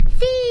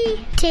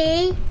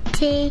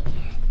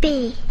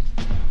MTTB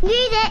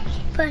Music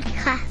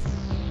Podcast.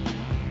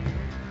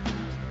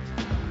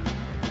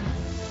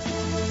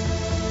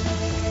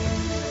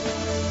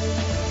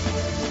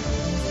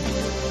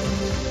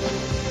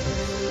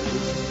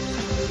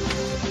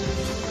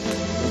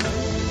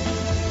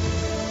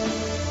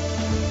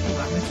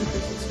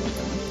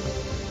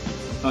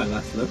 Oh,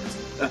 nice look.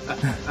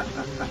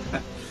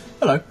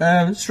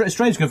 Hello. Strange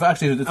because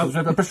actually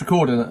I pressed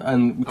record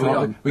and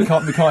we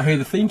can't hear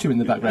the theme tune in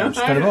the background.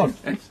 It's kind of odd.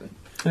 Excellent.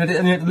 And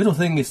the little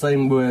thing is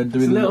saying we're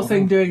doing The little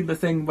thing doing the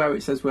thing where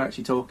it says we're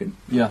actually talking.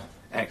 Yeah.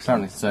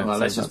 Excellent. Apparently. So, well,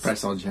 let's so just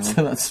press on, shall we?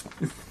 So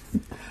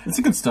that's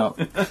a good start.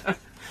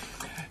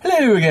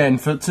 Hello again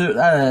for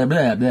blah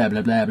blah blah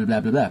blah blah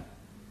blah blah blah.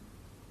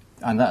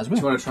 And that as well.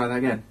 Do you want to try that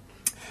again?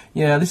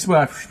 Yeah, this is where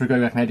I should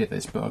go back and edit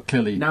this, but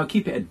clearly No,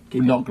 keep it in.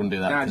 we're not going to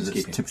do that No, because just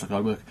it's keep it. typical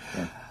hard work.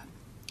 Yeah.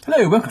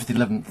 Hello, welcome to the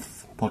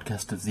 11th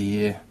podcast of the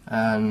year,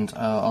 and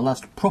our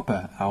last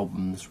proper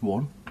albums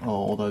one,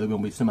 although there will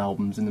be some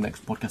albums in the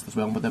next podcast as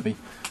well, but they'll be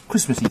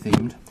Christmassy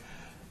themed.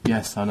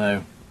 Yes, I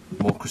know,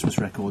 more Christmas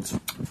records.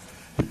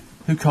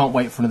 Who can't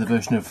wait for another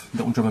version of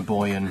Little Drummer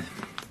Boy and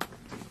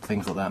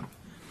things like that?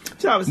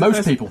 So that was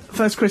Most people.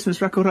 First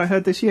Christmas record I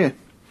heard this year,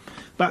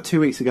 about 2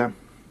 weeks ago.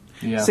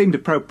 Yeah. Seemed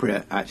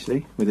appropriate,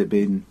 actually, with it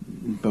being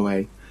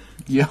Bowie,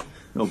 Yeah.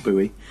 or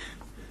Bowie.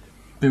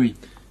 Bowie.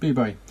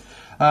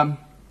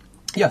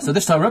 Yeah, so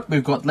this time up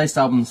we've got latest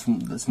albums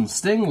from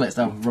Sting, latest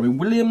album from Robbie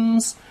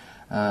Williams,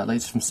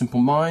 latest from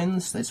Simple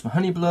Minds, latest from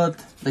Honeyblood,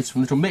 latest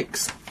from Little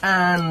Mix,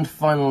 and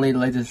finally the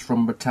latest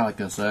from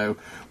Metallica. So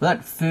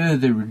without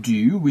further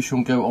ado, we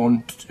shall go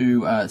on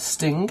to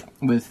Sting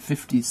with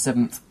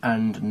 57th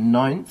and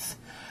 9th.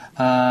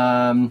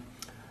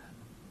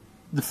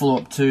 The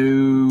follow-up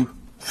to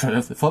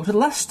the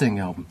last Sting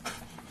album.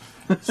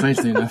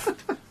 Strangely enough.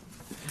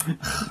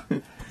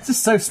 It's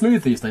just so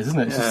smooth these days, isn't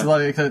it? It's just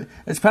like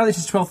it's apparently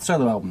his 12th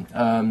solo album,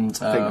 and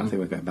I think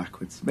we're going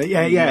backwards. But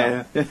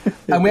yeah.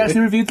 and we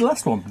actually reviewed the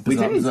last one, We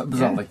did,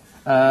 bizarrely,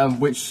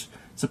 which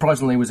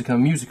surprisingly was a kind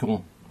of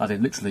musical, I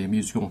did literally a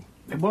musical.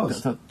 It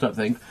was. Type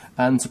thing,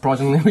 and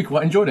surprisingly we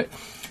quite enjoyed it,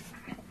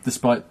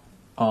 despite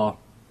our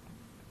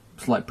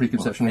slight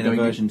preconception In of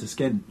aversion to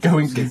skin.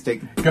 going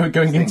Sting.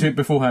 into it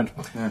beforehand.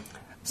 Yeah.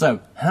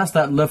 So, has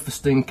that love for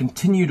Sting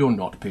continued or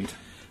not, Pete?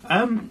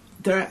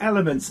 There are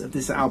elements of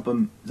this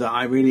album that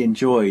I really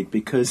enjoyed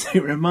because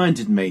it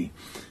reminded me,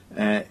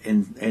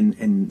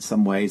 in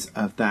some ways,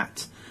 of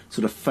that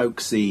sort of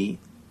folksy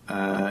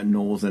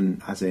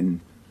northern, as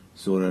in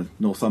sort of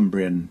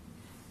Northumbrian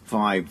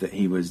vibe that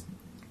he was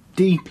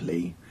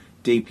deeply,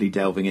 deeply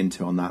delving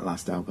into on that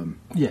last album.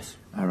 Yes.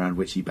 Around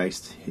which he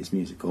based his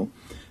musical.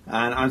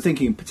 And I'm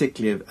thinking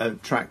particularly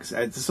of tracks,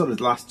 sort of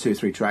the last 2 or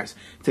 3 tracks,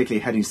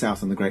 particularly Heading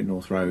South on the Great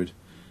North Road.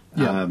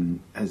 Yeah.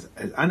 And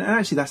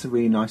actually that's a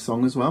really nice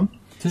song as well.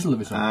 It is a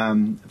lovely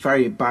song.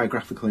 Very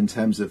biographical in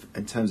terms of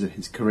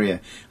his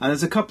career. And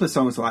there's a couple of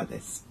songs like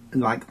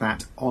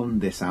that on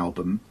this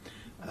album,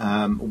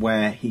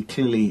 where he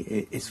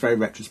clearly is very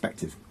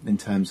retrospective in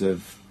terms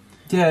of.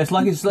 Yeah, it's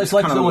like he's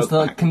kind of almost look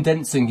like back.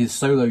 condensing his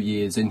solo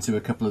years into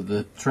a couple of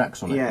the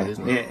tracks on it, Yeah,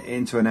 isn't it?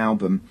 into an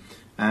album,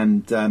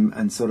 and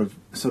sort of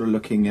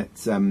looking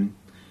at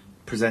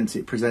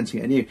presenting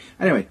it anew.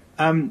 Anyway,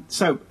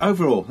 so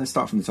overall, let's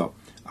start from the top.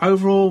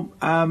 Overall,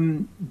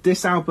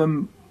 this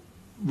album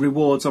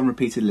rewards on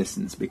repeated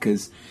listens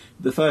because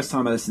the first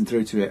time I listened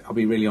through to it, I'll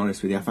be really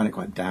honest with you, I found it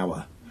quite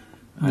dour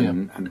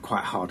and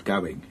quite hard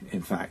going.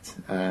 In fact,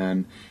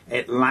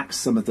 it lacks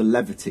some of the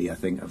levity, I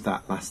think, of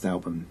that last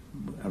album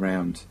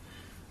around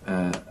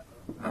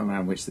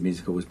which the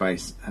musical was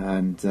based,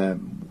 and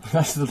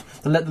That's the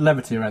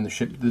levity around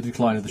the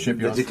decline of the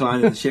shipyard. the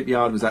decline of the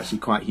shipyard was actually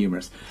quite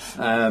humorous.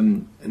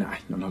 No,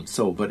 not at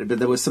all, but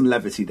there was some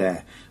levity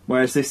there.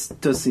 Whereas this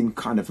does seem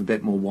kind of a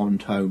bit more one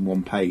tone,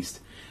 one paced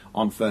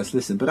on first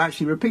listen, but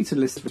actually repeated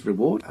listens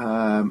reward,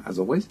 as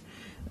always.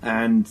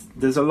 And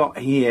there's a lot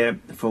here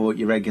for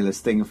your regular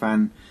Sting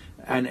fan,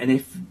 and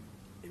if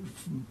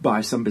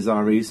by some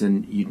bizarre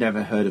reason you'd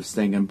never heard of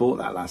Sting and bought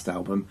that last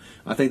album,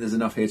 I think there's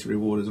enough here to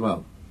reward as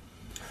well.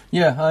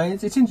 Yeah,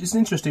 it's an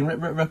interesting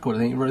record. I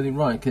think you're really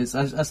right because,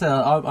 as I said,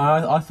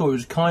 I thought it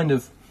was kind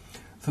of,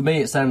 for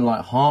me, it sounded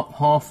like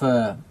half.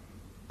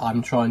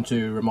 I'm trying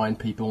to remind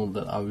people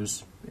that I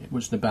was in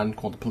a band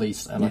called The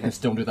Police, and I can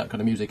still do that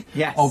kind of music.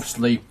 Yes.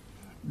 Obviously,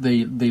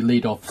 the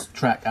lead-off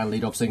track and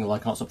lead-off single, I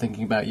Can't Stop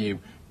Thinking About You,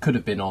 could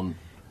have been on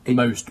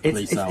most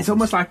Police albums. It's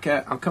almost like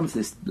I'll come to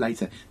this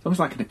later. It's almost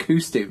like an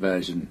acoustic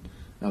version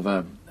of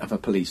a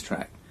Police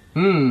track.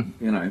 You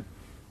know.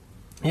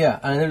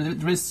 Yeah,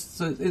 and there is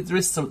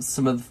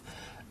some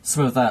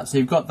of that. So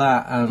you've got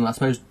that, and I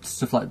suppose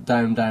stuff like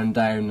Down, Down,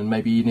 Down, and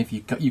maybe even if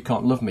you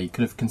Can't Love Me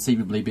could have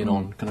conceivably been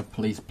on kind of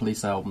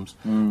police albums.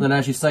 Then,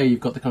 as you say,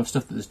 you've got the kind of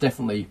stuff that is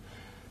definitely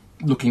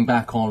looking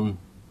back on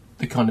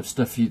the kind of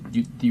stuff you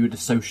would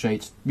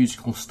associate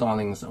musical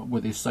stylings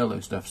with his solo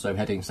stuff. So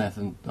Heading South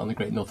on the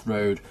Great North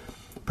Road,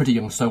 Pretty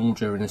Young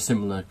Soldier in a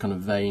similar kind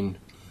of vein,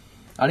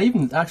 and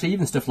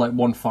even stuff like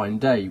One Fine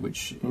Day,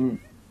 which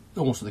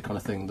also the kind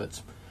of thing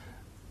that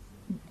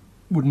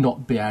would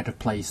not be out of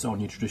place on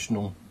your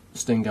traditional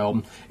Sting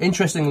album.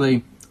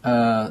 Interestingly,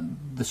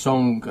 the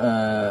song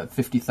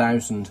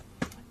 50,000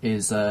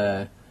 is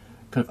kind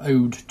of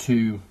ode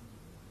to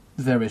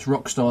the various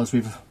rock stars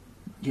we've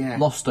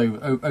lost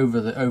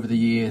over the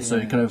years. So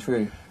it kind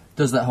of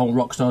does that whole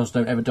rock stars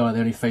don't ever die, they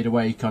only fade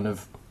away kind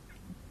of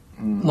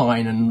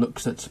line, and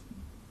looks at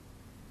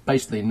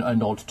basically a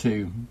nod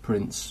to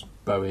Prince,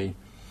 Bowie,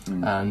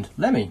 and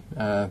Lemmy,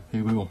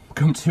 who we will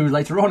come to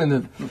later on in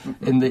the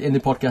in the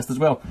podcast as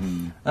well.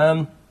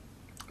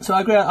 So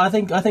I agree. I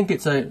think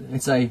it's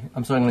a.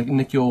 I'm sorry, like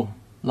nick your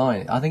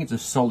line. I think it's a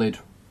solid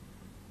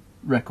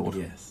record.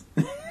 Yes.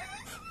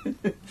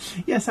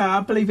 Yes, I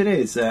believe it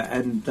is,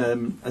 and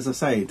as I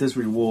say, it does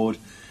reward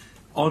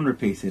on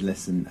repeated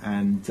listen,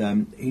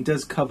 and he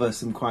does cover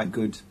some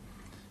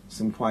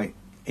quite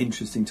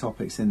interesting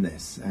topics in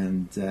this,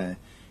 and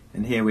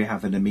here we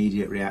have an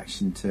immediate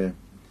reaction to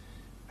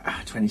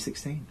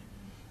 2016.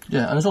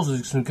 Yeah, and there's also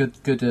some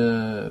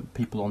good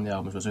people on the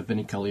album as well. So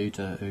Vinnie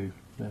Colaiuta, who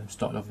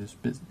started off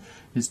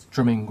his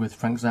drumming with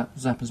Frank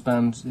Zappa's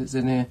band, is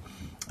in here,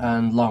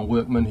 and Lyle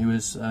Workman, who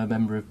is a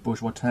member of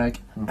Bourgeois Tag,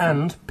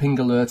 and Ping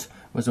Alert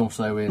was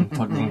also in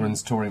Todd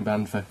Rundgren's touring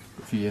band for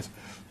a few years.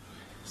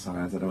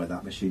 Sorry, I don't know where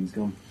that machine's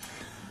gone.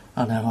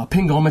 I know, our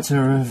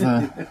pingometer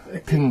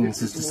of pings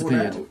has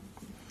disappeared.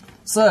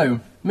 So,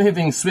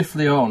 moving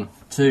swiftly on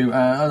to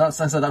that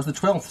was the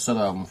 12th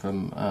solo album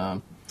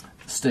from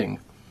Sting.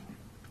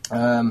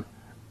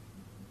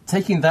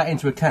 Taking that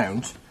into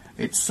account,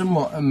 it's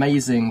somewhat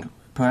amazing,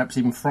 perhaps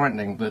even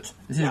frightening, that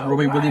this is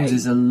Robbie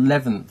Williams'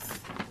 11th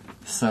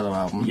solo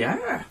album.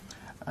 Yeah.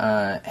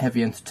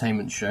 Heavy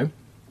Entertainment Show.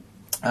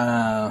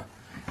 And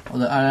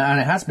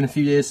it has been a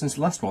few years since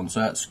the last one, so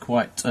that's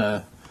quite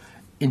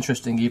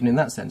interesting even in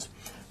that sense.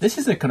 This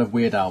is a kind of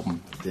weird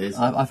album. It is.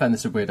 I found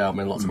this a weird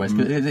album in lots of ways,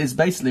 because it's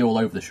basically all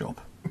over the shop.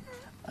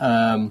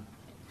 And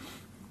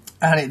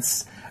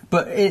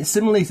but it's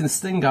similarly to the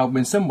Sting album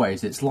in some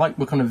ways. It's like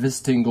we're kind of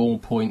visiting all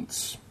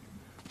points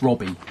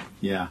Robbie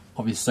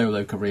of his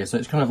solo career. So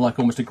it's kind of like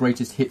almost a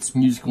greatest hits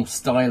musical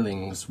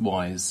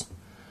stylings-wise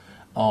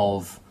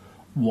of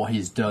what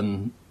he's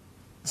done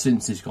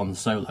since he's gone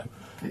solo.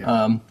 Yeah.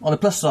 On the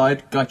plus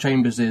side, Guy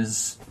Chambers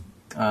is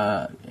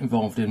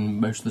involved in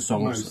most of the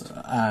songs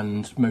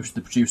and most of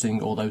the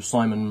producing, although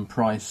Simon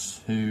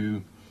Price,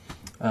 who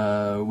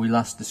we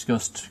last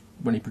discussed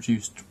when he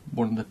produced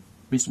one of the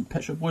recent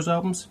Pet Shop Boys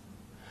albums,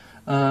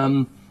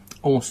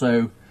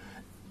 also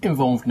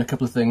involved in a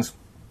couple of things.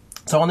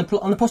 So on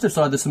the positive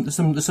side,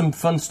 there's some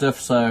fun stuff.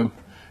 So,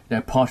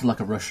 Party Like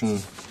a Russian,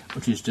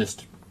 which is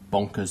just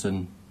bonkers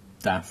and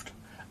daft,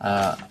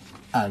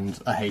 and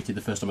I hated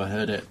the first time I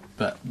heard it,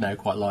 but now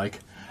quite like.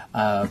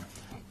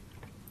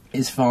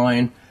 It's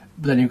fine.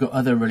 But then you've got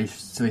other really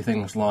silly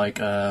things like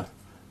the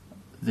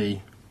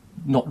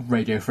not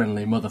radio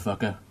friendly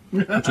Motherfucker,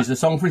 which is a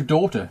song for his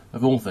daughter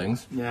of all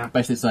things. Yeah.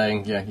 Basically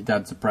saying, your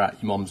dad's a brat,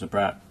 your mom's a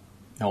brat,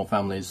 your whole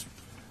family's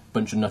a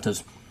bunch of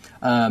nutters.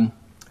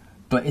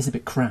 But it's a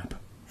bit crap,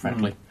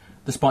 frankly,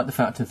 despite the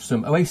fact of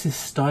some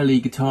Oasis-style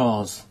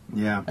guitars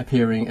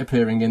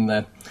appearing in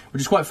there,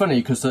 which is quite funny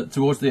because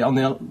towards the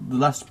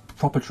last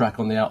proper track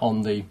on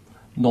the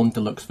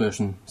non-deluxe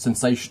version,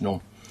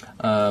 Sensational,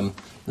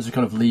 there's a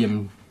kind of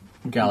Liam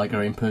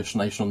Gallagher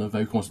impersonation on the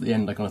vocals at the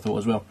end. I kind of thought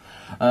as well.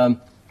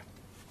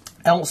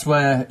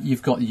 Elsewhere,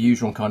 you've got the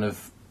usual kind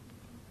of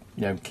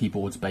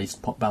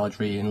keyboards-based pop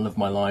balladry in Love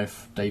My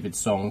Life, David's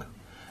Song.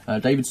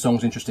 David's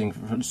Song's interesting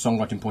from a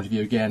songwriting point of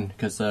view again,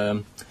 because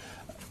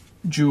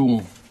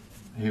Jewel,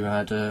 who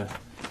had a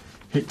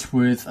hit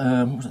with,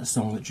 what was that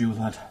song that Jewel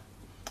had?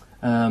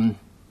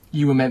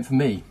 You Were Meant For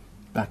Me,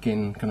 back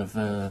in kind of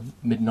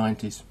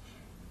mid-90s.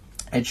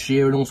 Ed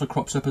Sheeran also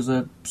crops up as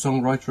a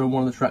songwriter on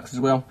one of the tracks as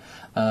well,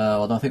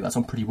 although I think that's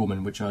on Pretty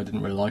Woman, which I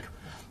didn't really like.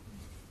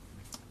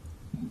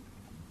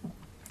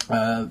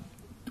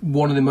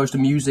 One of the most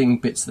amusing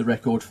bits of the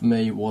record for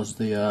me was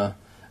the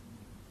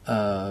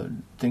I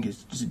think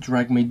does it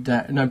Drag Me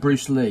Down? No,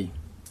 Bruce Lee,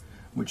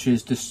 which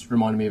is just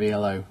reminded me of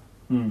ELO.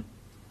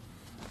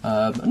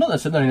 Not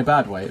necessarily in a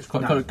bad way. It's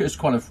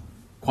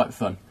quite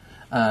fun.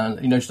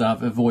 And you notice that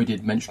I've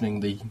avoided mentioning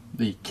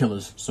the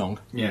Killers song.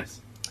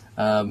 Yes.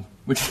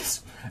 Which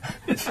is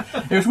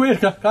it was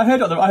weird. I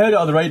heard it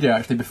on the radio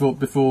actually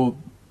before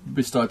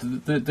we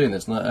started doing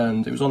this,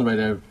 and it was on the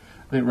radio.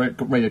 I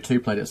think Radio 2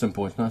 played it at some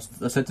point, and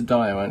I said to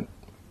Di, I went,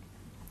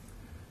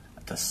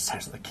 "That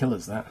sounds like the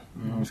Killers." That.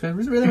 She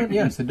goes, "Really?"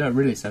 Yeah, I said, "No, it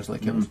really sounds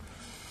like the Killers."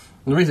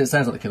 And the reason it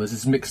sounds like the Killers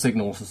is mixed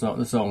signals.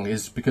 The song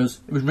is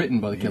because it was written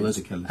by the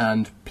Killers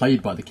and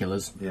played by the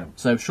Killers. Yeah.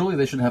 So surely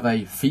they should have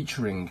a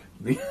featuring.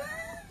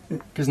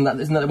 Isn't that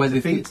the way they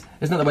feet?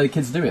 Isn't that the way the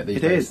kids do it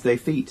these days? It is. They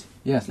feet.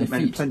 Yes, they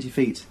feet. Plenty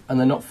feet. And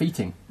they're not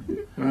feeting.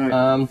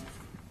 Right.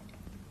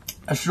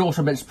 I should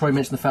also probably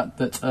mention the fact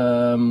that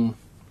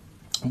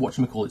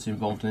whatchamacallit's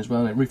involved in as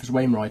well. Rufus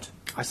Wainwright.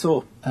 I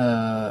saw.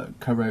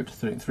 Co-wrote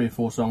three or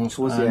four songs.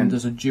 Towards the end.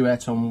 There's a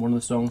duet on one of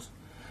the songs.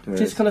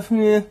 Which is kind of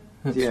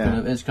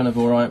it's kind of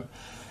all right.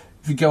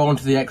 If you go on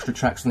to the extra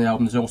tracks on the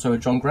album, there's also a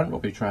John Grant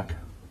Robbie track.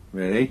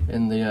 Really?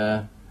 In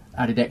the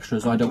added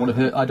extras. I don't want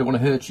to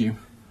hurt you.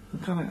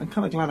 I'm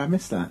kind of glad I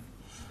missed that.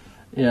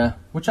 Yeah,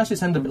 which actually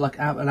sounded a bit like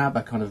an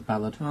ABBA kind of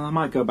ballad. Well, I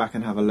might go back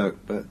and have a look,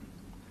 but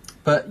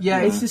yeah,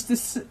 Yeah. it's just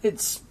this.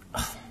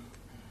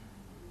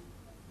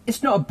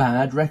 It's not a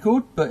bad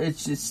record, but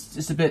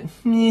it's a bit.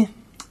 Meh.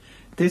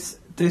 this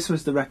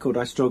was the record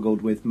I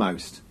struggled with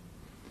most.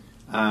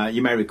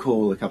 You may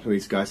recall a couple of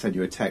weeks ago I sent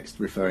you a text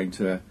referring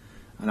to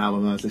an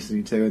album I was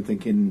listening to and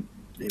thinking.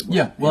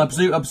 Yeah, well, I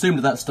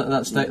presumed at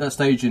that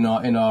stage in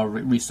our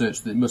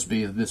research that it must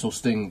be this or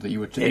Sting that you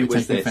were taking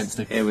offence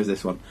to. It was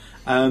this one,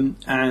 I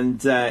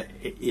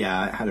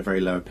had a very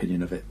low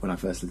opinion of it when I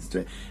first listened to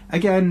it.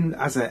 Again,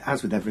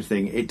 as with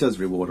everything, it does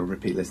reward on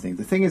repeat listening.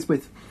 The thing is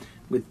with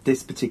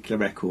this particular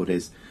record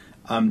is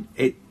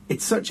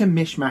it's such a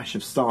mishmash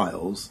of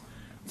styles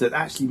that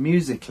actually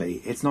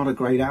musically it's not a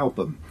great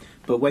album.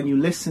 But when you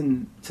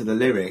listen to the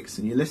lyrics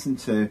and you listen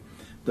to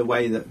the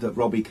way that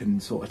Robbie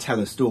can sort of tell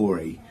a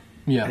story.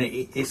 Yeah, And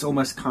it's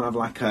almost kind of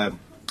like a.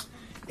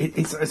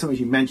 It's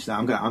almost you mentioned that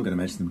I'm going to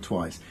mention them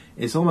twice.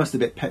 It's almost a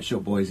bit Pet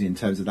Shop Boys in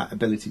terms of that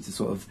ability to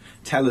sort of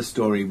tell a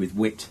story with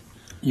wit,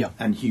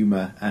 and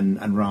humour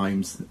and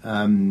rhymes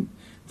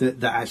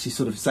that actually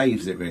sort of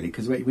saves it really.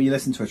 Because when you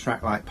listen to a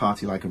track like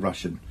 "Party Like a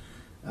Russian,"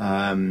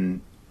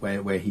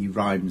 where he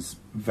rhymes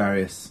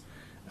various.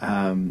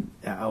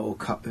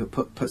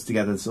 Puts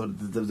together sort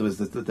of there was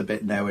the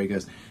bit in there where he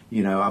goes,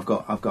 I've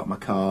got my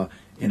car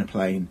in a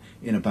plane,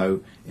 in a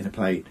boat, in a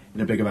plane,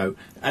 in a bigger boat,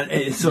 and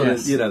it's sort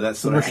of that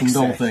sort the of Russian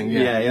doll excess. thing,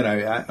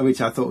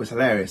 which I thought was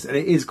hilarious, and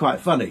it is quite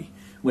funny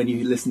when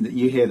you listen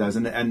you hear those,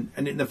 and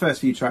in the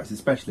first few tracks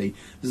especially,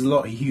 there's a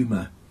lot of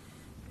humour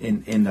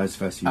in those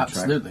first few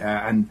Absolutely.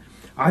 tracks, and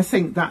I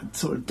think that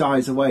sort of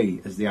dies away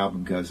as the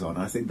album goes on.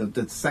 I think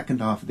the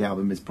second half of the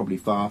album is probably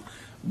far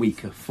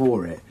weaker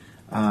for it.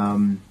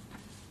 I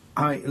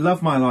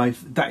Love My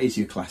Life. That is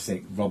your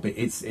classic, Robbie.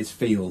 It's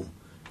feel.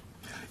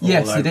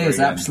 Yes, it is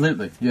again.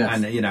 Absolutely. Yes,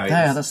 And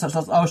that's I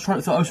was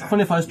trying. I was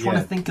funny if I was trying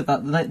to think of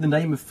that the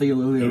name of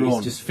Feel earlier on.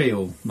 It's just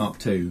Feel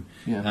Mark II,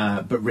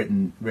 but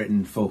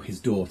written for his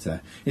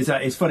daughter.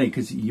 It's funny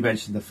because you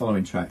mentioned the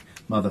following track,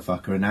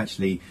 Motherfucker, and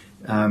actually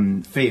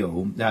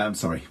Feel. I'm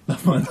sorry,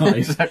 Love My Life.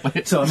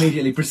 Exactly. So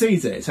immediately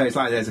precedes it. So it's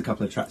like there's a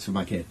couple of tracks for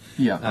my kid.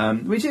 Yeah.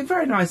 Which is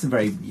very nice and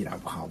very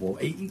horrible.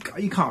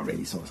 You can't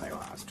really sort of say,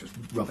 oh, that's just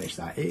rubbish.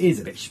 That it is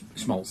a bit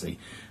schmaltzy.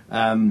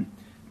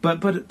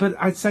 But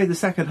I'd say the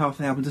second half of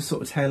the album just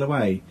sort of tail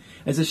away.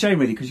 It's a shame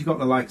really because you've got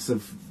the likes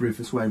of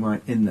Rufus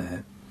Wainwright in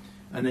there,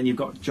 and then you've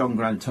got John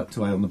Grant tucked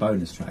away on the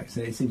bonus tracks.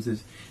 It seems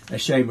a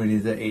shame really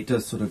that it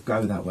does sort of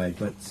go that way.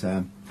 But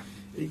sort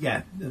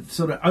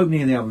of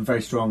opening in the album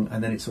very strong,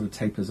 and then it sort of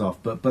tapers off.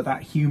 But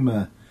that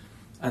humour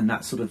and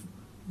that sort of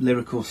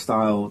lyrical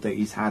style that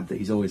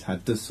he's always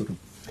had does sort of.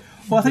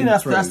 Well, I think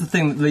that's the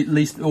thing that at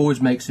least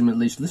always makes him at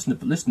least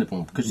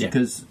listenable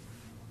because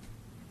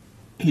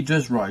he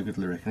does write a good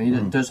lyric and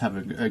he does have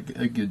a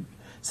good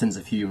sense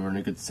of humour and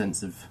a good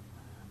sense of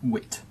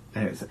wit.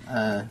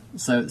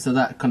 So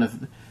that kind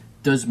of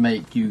does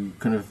make you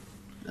kind of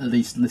at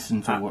least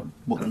listen to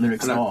what the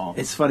lyrics are.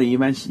 It's funny you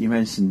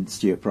mentioned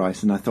Stuart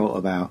Price, and I thought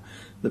about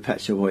the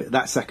Pet Shop Boys.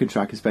 That second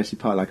track, especially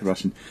Part Like a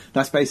Russian,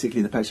 that's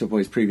basically the Pet Shop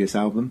Boys' previous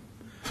album,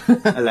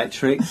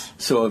 Electric.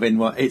 Sort of in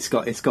what it's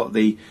got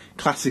the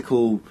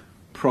classical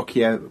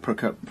Prokofiev,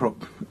 Russian.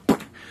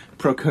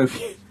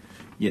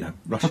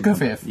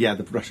 Prokofiev.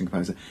 The Russian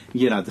composer.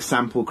 The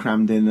sample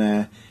crammed in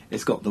there.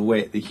 It's got the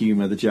wit, the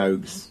humour, the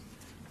jokes,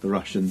 the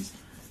Russians.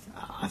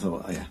 I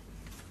thought,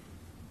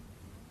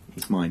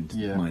 he's mind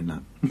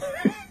that.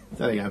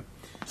 There you go.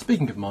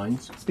 Speaking of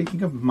minds,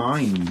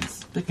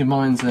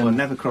 Well,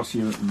 never cross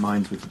your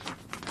minds with.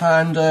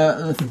 And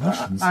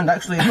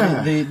actually,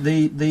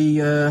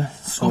 the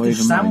Scottish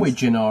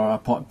sandwich in our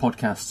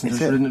podcast. It's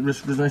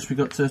nice we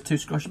got two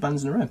Scottish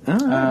bands in a row.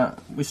 Oh.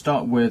 We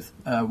start with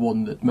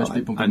one that most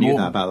people. I knew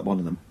that about one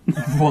of them.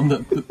 One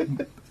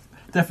that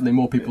definitely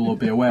more people will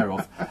be aware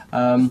of.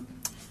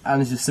 And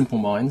this is Simple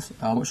Minds.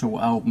 I'm not sure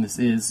what album this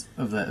is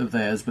of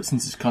theirs, but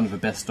since it's kind of a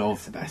best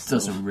of, it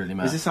doesn't really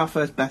matter. Is this our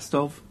first best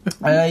of?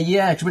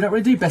 Yeah, because we don't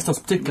really do best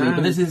ofs particularly,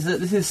 but this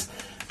is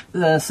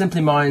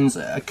Simply Minds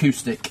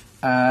acoustic,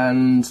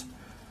 and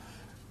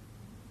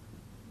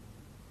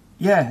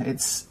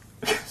it's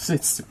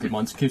Simply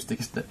Minds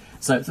acoustic, isn't it?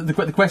 So the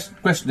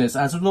question is,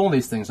 as with all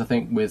these things, I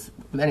think with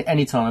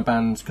any time a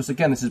band, because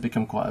again this has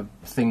become quite a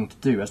thing to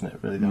do, hasn't it?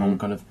 Really, the whole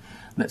kind of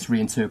let's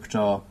reinterpret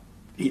our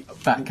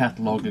back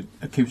catalogue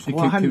acoustic.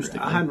 Well, I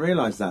hadn't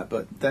realised that,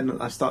 but then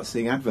I start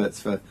seeing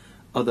adverts for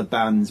other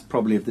bands,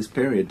 probably of this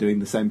period, doing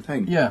the same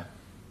thing. Yeah,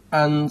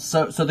 and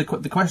so the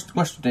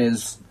question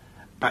is,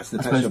 back to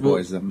the Pet Shop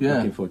Boys. I'm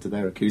looking forward to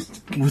their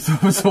acoustic.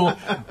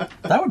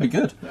 That would be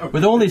good.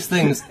 With all these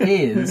things,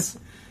 does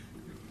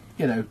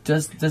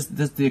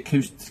the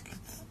acoustic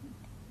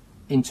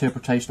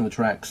interpretation of the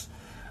tracks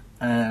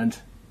and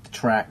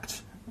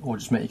detract, or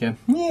just make you go,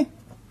 yeah?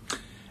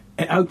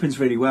 It opens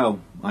really well,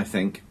 I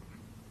think.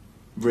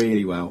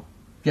 Really well.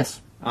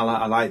 Yes. I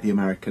like the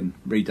American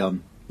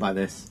redone like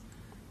this.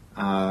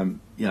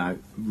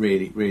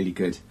 Really, really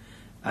good.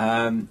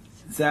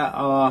 there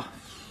are.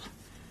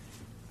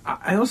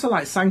 I also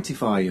like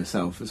 "Sanctify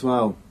Yourself" as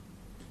well.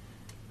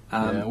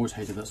 Yeah, I always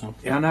hated that song.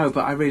 Yeah, I know,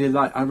 but I really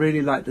like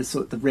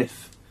the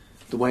riff,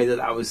 the way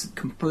that was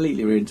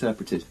completely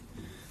reinterpreted,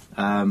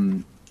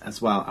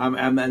 as well.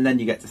 And then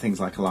you get to things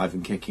like "Alive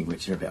and Kicking,"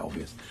 which are a bit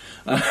obvious.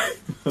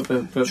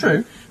 But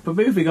True. But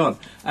moving on,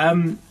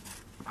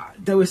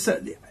 there were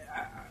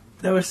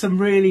some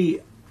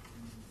really,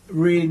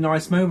 really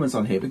nice moments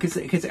on here because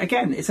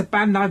again, it's a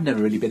band I've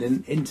never really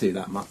been into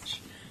that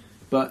much,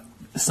 but.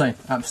 Same,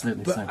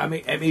 absolutely But same. I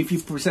mean, if you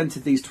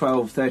presented these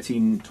 12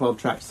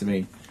 tracks to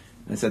me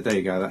and said, there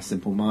you go, that's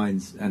Simple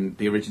Minds and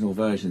the original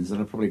versions,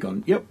 then I've probably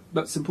gone, yep,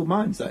 that's Simple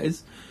Minds, that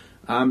is.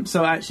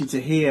 So actually to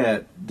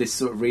hear this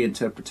sort of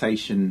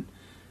reinterpretation,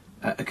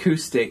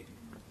 acoustic,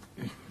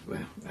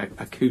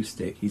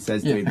 he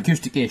says doing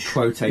acoustic-ish.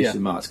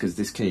 quotation marks, because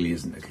this clearly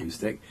isn't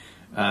acoustic.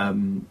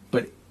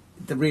 But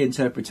the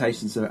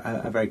reinterpretations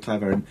are very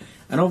clever.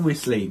 And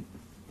obviously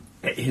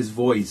his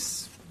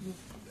voice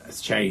has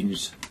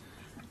changed.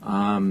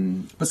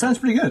 But sounds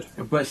pretty good.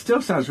 But it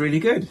still sounds really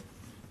good.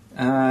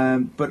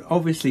 But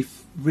obviously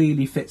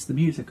really fits the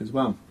music as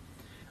well.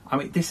 I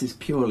mean, this is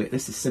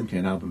simply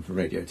an album for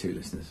Radio 2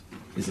 listeners,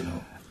 is it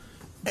not?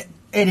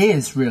 It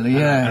is really,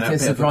 yeah. And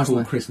It's a bit of a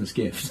surprisingly cool Christmas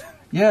gift.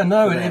 Yeah,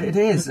 no, for them. it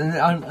is, and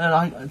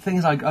I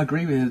things I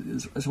agree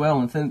with as well.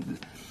 And I think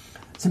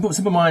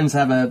Simple Minds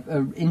have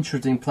an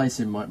interesting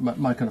place in my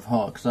kind of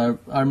heart, because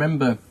I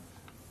remember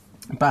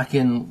back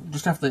in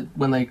just after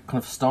when they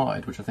kind of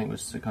started, which I think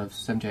was kind of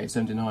 78,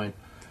 79.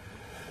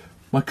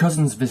 My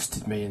cousins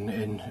visited me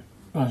in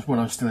when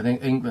I was still in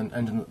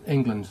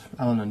England,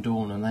 Alan and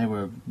Dawn, and they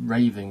were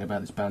raving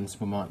about this band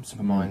Simple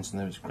Minds, and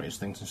there was greatest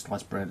things in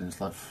sliced bread and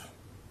stuff.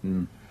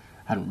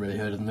 Hadn't really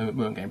heard of them; they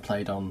weren't getting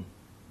played on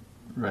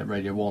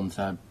Radio 1,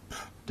 so I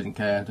didn't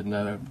care, didn't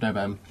know about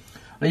them.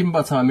 And even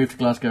by the time I moved to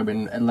Glasgow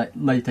in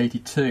late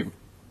 '82,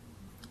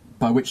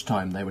 by which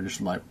time they were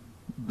just like,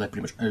 they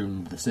pretty much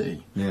owned the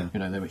city. Yeah. You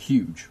know, they were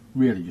huge,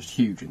 really just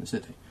huge in the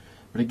city.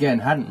 But again,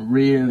 hadn't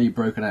really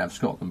broken out of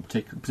Scotland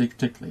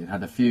particularly. It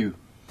had a few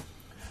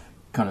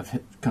kind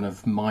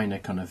of minor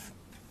kind of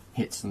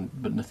hits,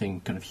 but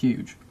nothing kind of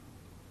huge.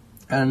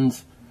 And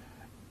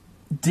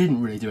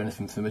didn't really do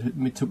anything for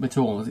me at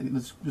all. It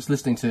was just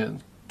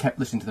kept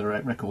listening to the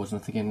records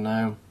and thinking,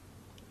 no,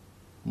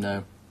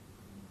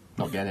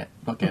 not getting it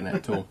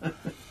at all.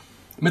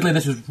 Admittedly,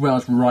 this was when I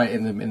was right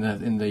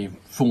in the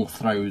full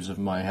throes of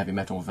my heavy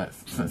metal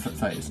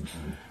phase,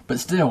 but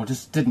still,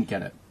 just didn't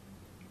get it.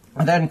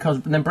 And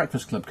then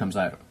Breakfast Club comes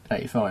out in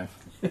 '85.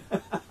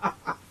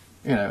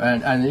 You know,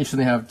 and you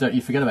suddenly have "Don't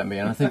You Forget About Me,"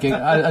 and I'm thinking,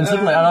 and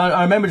suddenly,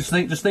 I remember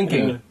just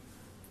thinking,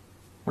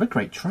 what a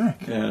great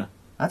track! Yeah.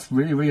 That's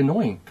really, really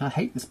annoying. I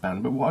hate this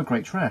band, but what a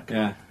great track!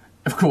 Yeah.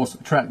 Of course,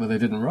 a track that they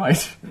didn't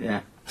write.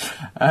 Yeah.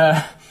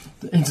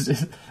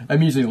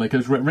 Amusingly,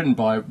 because written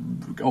by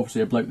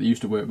obviously a bloke that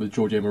used to work with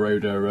Giorgio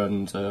Moroder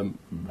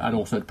and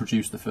also had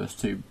produced the first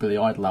two Billy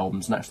Idol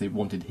albums, and actually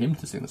wanted him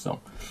to sing the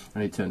song,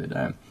 and he turned it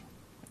down.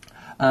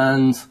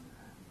 And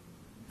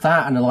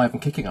that and Alive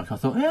and Kicking, I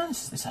thought, yeah,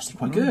 it's actually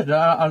quite good.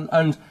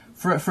 And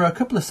for a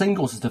couple of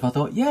singles and stuff, I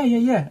thought,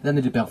 yeah. Then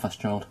they did Belfast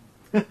Child.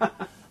 And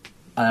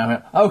I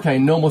went, okay,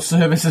 normal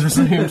service is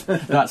resumed.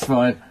 That's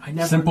fine.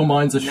 Simple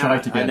Minds are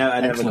shite again. I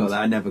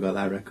never got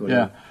that record.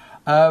 Yeah.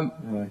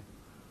 Anyway.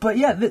 But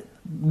yeah,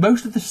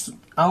 most of this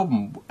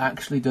album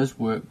actually does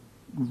work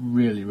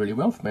really, really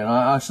well for me. And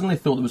I suddenly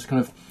thought there was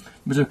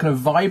a kind of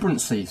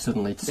vibrancy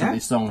suddenly to some of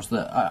these songs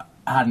that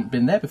hadn't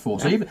been there before.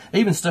 So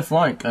even stuff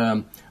like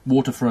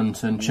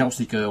Waterfront and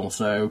Chelsea Girl,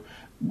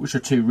 which are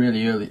two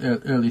really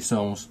early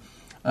songs.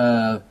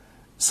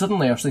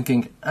 Suddenly, I was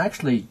thinking,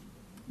 actually,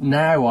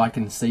 now I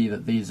can see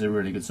that these are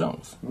really good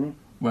songs.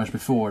 Whereas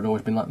before, I'd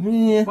always been like,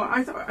 meh. Well,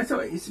 I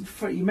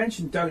thought you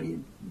mentioned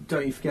 "Don't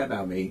You Forget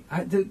About Me."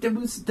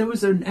 There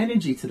was an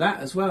energy to that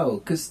as well,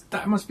 because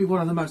that must be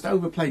one of the most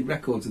overplayed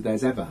records of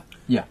theirs ever.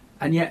 Yeah.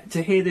 And yet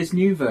to hear this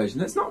new version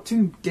that's not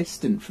too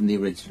distant from the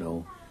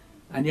original,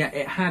 and yet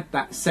it had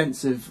that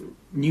sense of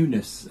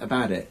newness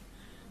about it,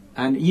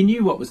 and you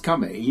knew what was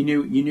coming. You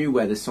knew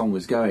where the song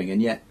was going,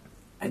 and yet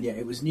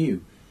it was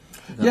new.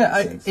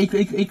 Yeah,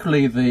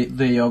 equally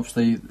the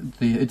obviously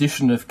the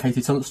addition of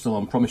Katie Tunstall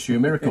on "Promise You a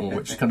Miracle,"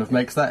 which kind of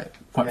makes that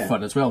quite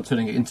fun as well,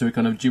 turning it into a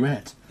kind of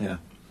duet. Yeah.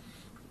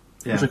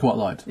 Which I quite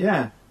liked.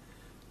 Yeah.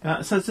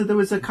 So there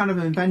was a kind of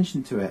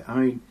invention to it. I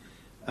mean,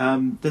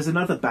 there's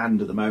another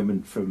band at the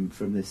moment from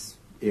this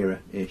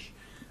era-ish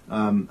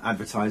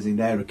advertising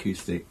their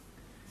acoustic.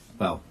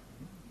 Well,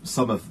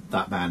 some of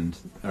that band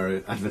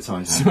are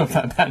advertising. Some of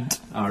that band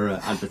are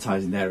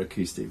advertising their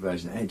acoustic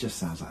version. It just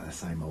sounds like the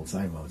same old,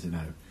 you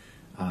know.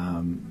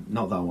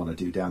 Not that I want to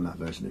do down that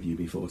version of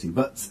UB40,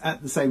 but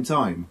at the same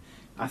time,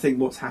 I think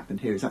what's happened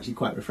here is actually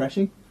quite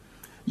refreshing.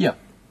 Yeah.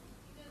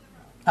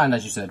 And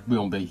as you said, we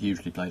won't be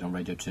hugely played on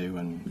Radio 2,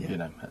 and you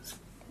know,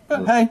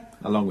 but hey,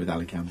 along with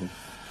Ali Campbell.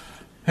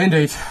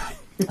 Indeed.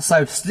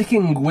 So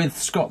sticking with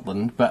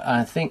Scotland, but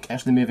I think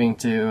actually moving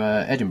to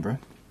Edinburgh,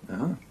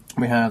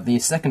 we have the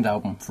second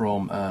album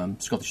from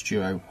Scottish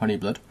duo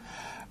Honeyblood,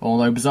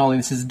 Although bizarrely,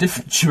 this is a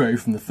different duo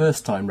from the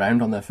first time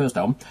round on their first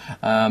album,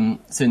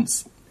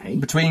 since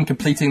between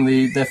completing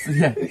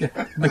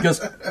because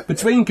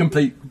between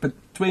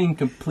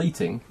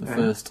completing the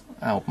first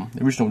album,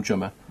 the original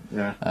drummer,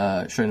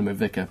 Shona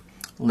Vicker,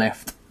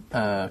 left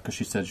because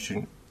she said she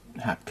didn't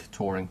hack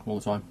touring all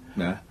the time,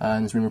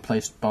 and has been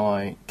replaced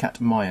by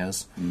Kat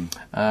Myers.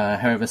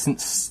 However,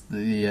 since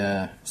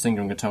the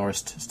singer and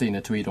guitarist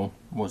Stina Tweedle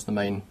was the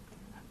main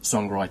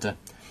songwriter,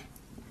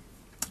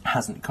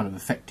 hasn't kind of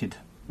affected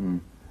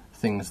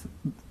things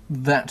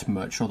that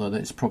much, although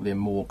it's probably a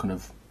more kind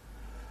of,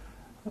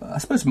 I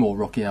suppose, a more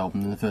rocky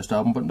album than the first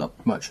album, but not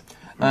much.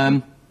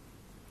 And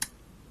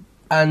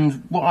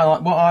what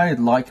I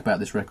like about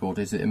this record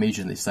is it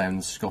immediately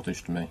sounds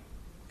Scottish to me.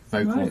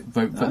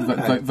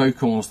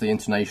 Vocals, the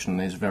intonation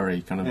is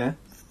very kind of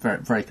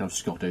very kind of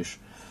Scottish.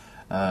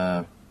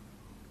 Not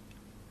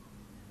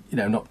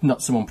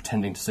someone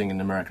pretending to sing in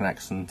an American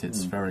accent.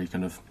 It's very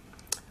kind of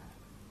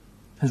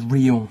has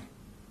real.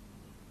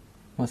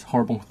 That's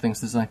horrible things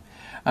to say.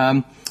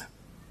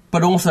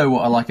 But also,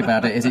 what I like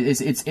about it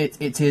is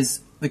it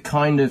is the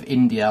kind of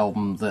indie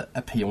album that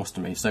appeals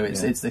to me. So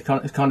it's the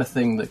kind of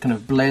thing that kind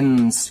of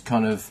blends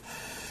kind of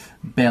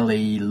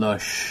Belly,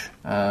 Lush,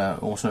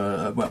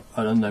 also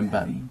an unknown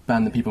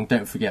band that people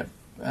don't forget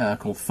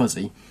called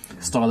Fuzzy,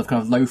 style of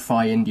kind of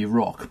lo-fi indie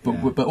rock,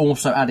 but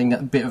also adding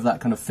a bit of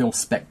that kind of Phil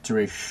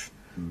Spector-ish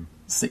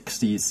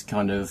 60s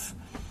kind of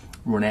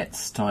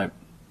Ronettes type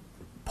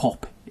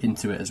pop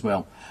into it as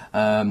well.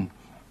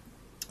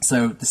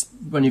 So this,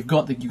 when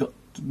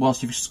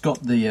whilst you've just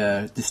got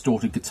the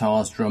distorted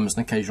guitars, drums,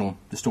 and occasional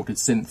distorted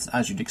synths,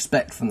 as you'd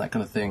expect from that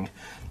kind of thing,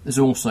 there's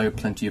also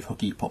plenty of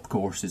hooky pop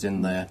choruses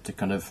in there to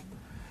kind of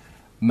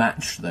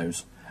match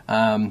those.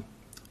 I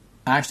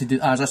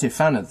was actually a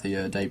fan of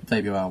the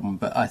debut album,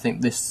 but I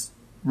think this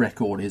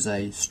record is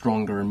a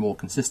stronger and more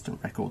consistent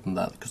record than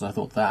that, because I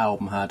thought that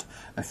album had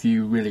a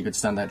few really good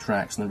standout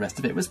tracks and the rest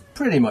of it was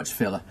pretty much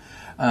filler.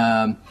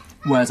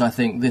 Whereas I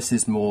think this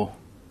is more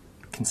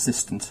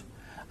consistent.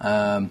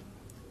 And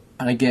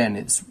again,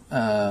 it's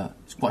quite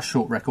a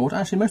short record.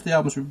 Actually, most of the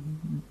albums we've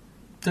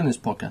done in this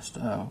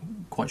podcast are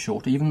quite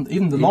short. Even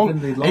the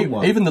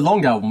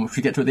long album, which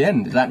we get to at the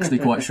end, is actually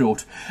quite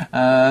short.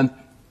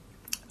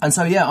 And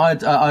so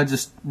I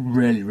just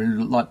really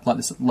like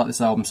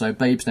this album. So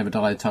Babes Never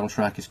Die, the title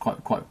track, is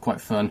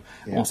quite fun.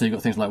 Yeah. Also, you've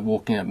got things like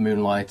Walking Up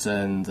Moonlight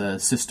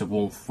and Sister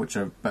Wolf, which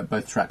are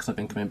both tracks I've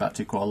been coming back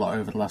to quite a lot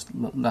over the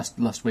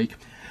last week.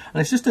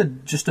 And it's just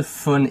a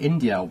fun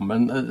indie album.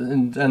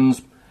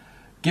 And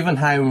given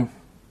how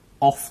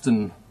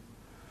often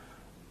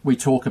we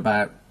talk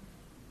about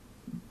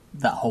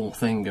that whole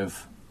thing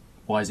of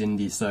why is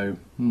indie so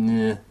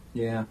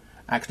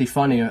actually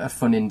finding a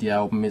fun indie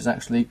album is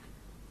actually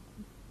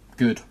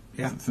good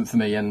for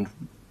me, and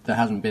there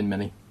hasn't been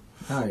many.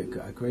 No,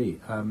 I agree.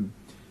 And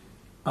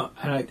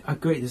I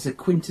agree. There's a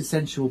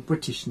quintessential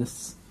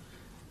Britishness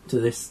to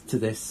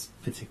this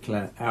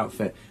particular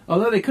outfit,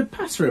 although they could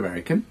pass for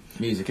American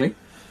musically.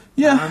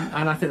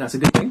 And I think that's a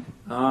good thing.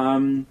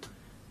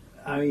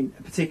 I mean,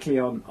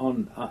 particularly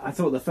on I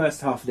thought the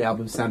first half of the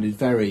album sounded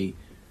very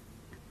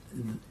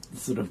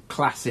sort of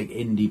classic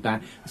indie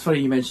band. It's funny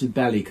you mentioned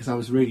Belly, because I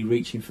was really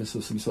reaching for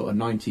some sort of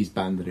 90s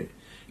band that it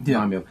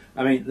reminded me of.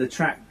 I mean, the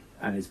track,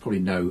 and it's probably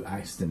no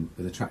accident,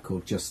 with a track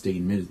called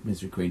Justine,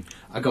 Misery Queen,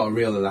 I got a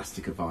real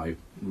Elastica vibe.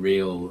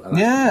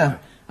 Vibe.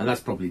 And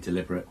that's probably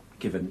deliberate,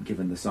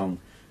 given the song.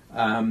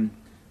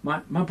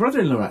 My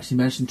brother-in-law actually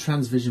mentioned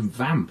Transvision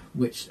Vamp,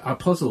 which I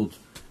puzzled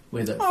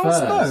with at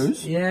first. I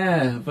suppose.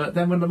 Yeah, but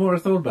then the more I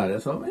thought about it, I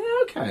thought,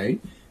 okay,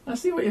 I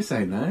see what you're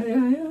saying there.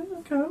 Yeah,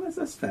 okay,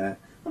 that's fair.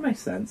 That makes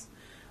sense.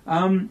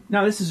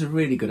 Now, this is a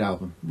really good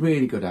album, a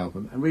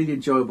really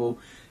enjoyable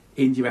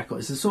indie record.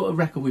 It's the sort of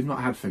record we've not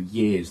had for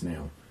years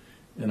now.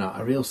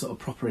 A real sort of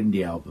proper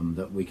indie album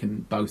that we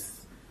can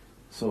both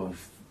sort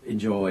of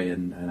enjoy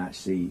and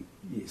actually,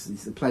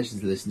 it's a pleasure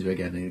to listen to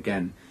again and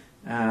again.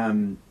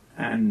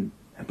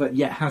 But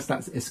yet has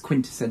that it's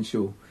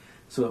quintessential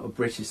sort of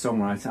British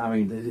songwriter. I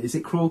mean, is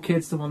it Cruel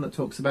Kids, the one that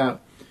talks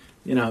about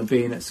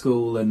being at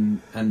school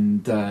and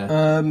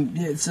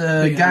it's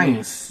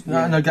Gangs.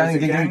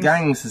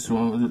 Gangs is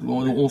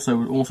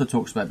also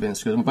talks about being at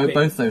school.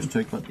 Both those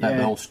talk about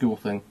the whole school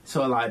thing.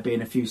 Sort of like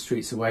being a few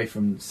streets away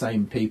from the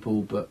same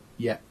people, but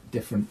yet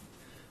different.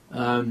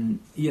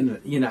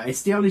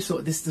 It's the only sort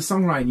of the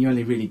songwriting you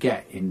only really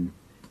get in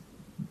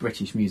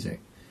British music.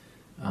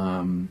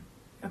 So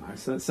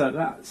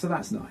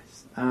that's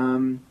nice.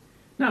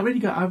 No, really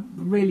good. I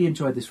really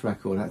enjoyed this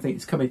record. I think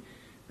it's coming.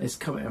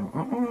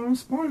 Oh,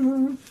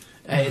 spoiler!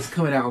 It's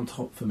coming out on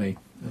top for me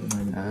at the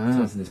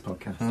moment. In this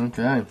podcast.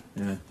 Okay.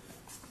 Yeah.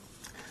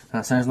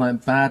 That sounds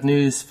like bad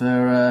news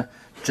for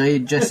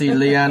Jade, Jesse,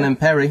 Leanne, and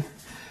Perry.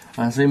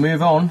 As we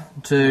move on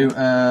to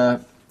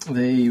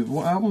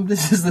what album?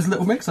 This is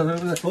Little Mix.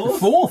 The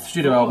fourth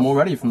studio album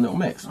already from Little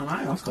Mix. I know.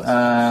 I was quite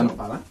excited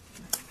about that.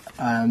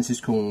 And this is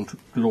called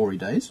Glory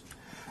Days.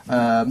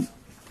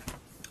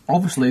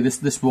 Obviously,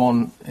 this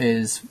one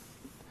is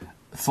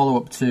follow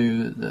up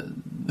to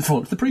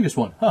the previous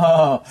one.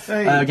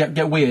 Hey.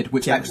 Get Weird,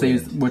 which Get actually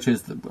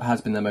Weird.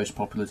 has been their most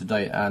popular to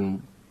date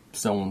and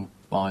sung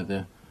by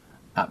the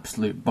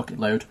absolute bucket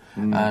load,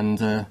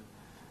 and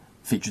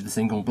featured the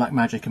single Black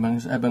Magic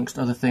amongst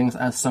other things,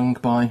 as sung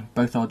by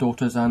both our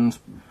daughters and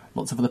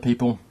lots of other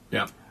people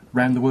Yeah.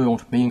 round the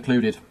world, me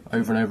included,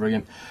 over and over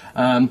again.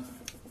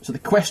 So the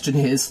question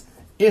is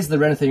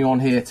there anything on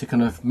here to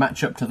kind of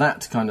match up to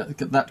that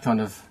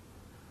kind of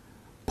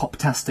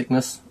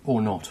pop-tasticness or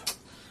not?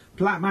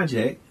 Black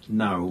Magic,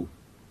 no.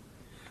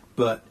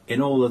 But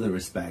in all other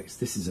respects,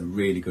 this is a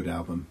really good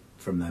album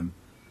from them.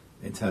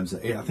 In terms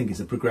of, I think it's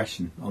a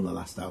progression on the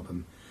last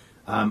album.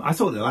 I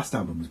thought the last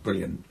album was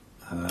brilliant.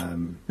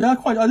 Yeah,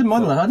 I didn't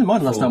mind that. I didn't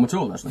mind the last album at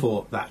all, actually.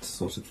 For that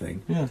sort of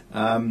thing. Yeah.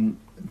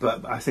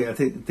 But I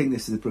think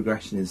this is a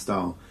progression in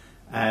style.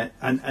 And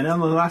on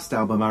the last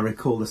album, I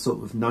recall the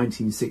sort of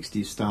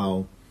 1960s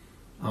style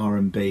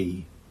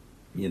R&B.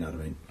 You know what I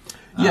mean?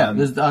 Yeah,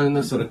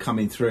 there's sort of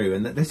coming through,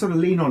 and they sort of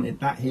lean on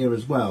that here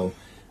as well.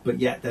 But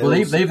yet,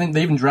 they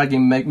even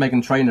dragging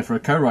Meghan Trainor for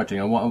a co-writing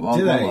on one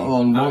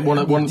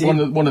of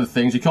the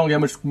things. You can't get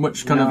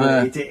much kind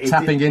of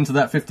tapping into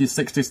that 50s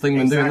 60s thing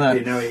than doing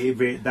that. No,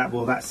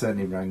 that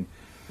certainly rang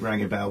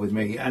a bell with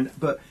me.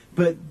 But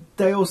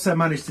they also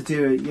managed to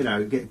do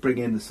bring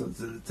in the sort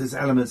of, there's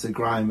elements of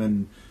grime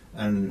and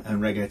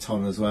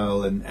reggaeton as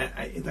well, and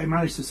they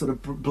managed to sort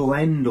of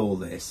blend all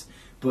this,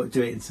 but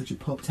do it in such a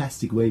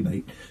pop-tastic way,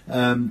 mate,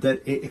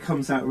 that it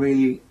comes out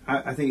really.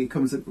 I think it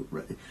comes.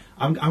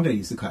 I'm going to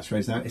use the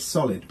catchphrase now. It's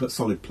solid, but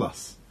solid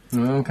plus.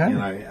 Okay.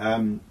 I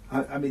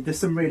mean, there's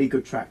some really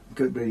good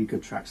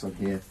tracks on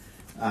here,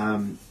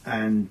 and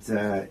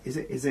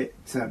is it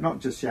not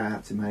just shout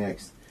out to my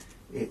ex?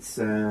 It's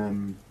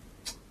FU,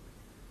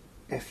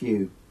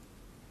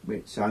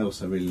 which I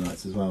also really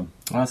liked as well.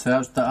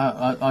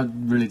 I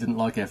really didn't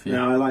like FU.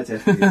 No, I liked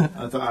FU.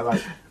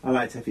 I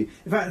liked FU.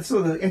 In fact,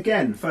 sort of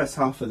again, first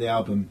half of the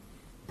album,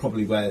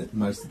 probably where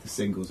most of the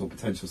singles or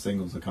potential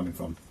singles are coming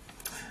from.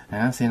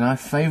 Yeah, see, and I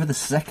favour the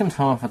second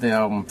half of the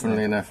album,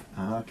 funnily enough.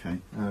 Okay.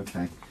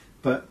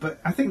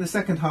 But I think the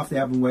second half of the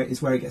album is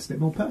where it gets a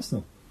bit more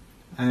personal,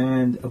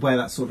 and where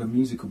that sort of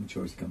musical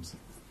maturity comes.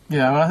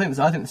 Yeah, I mean, I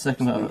think the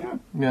second half. Yeah,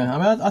 I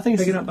mean, I think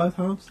it's picking up both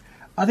halves.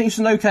 I think it's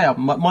an okay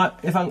album.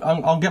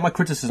 I'll get my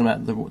criticism out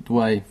of the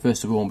way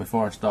first of all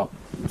before I start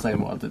saying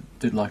what I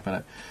did like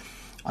about it.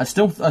 I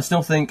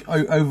still think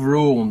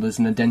overall there's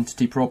an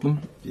identity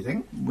problem. Do you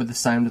think? With the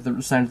sound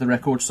of the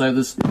record? So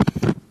there's,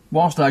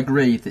 whilst I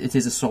agree that it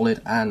is a solid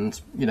and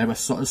a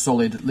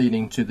solid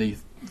leaning to the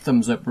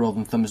thumbs up rather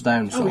than thumbs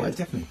down solid. Oh yeah,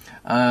 definitely.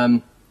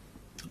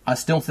 I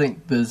still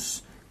think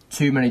there's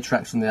too many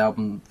tracks on the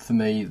album for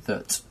me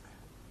that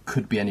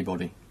could be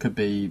anybody. Could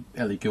be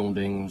Ellie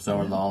Goulding,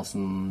 Zara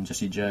Larsson,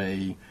 Jessie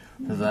J,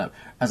 that,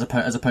 as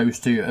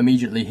opposed to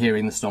immediately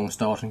hearing the song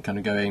start and kind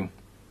of going,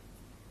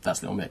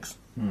 that's Little Mix.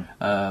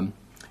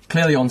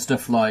 Clearly on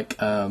stuff like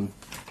Shout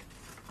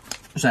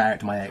Out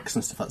to My Ex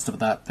and stuff like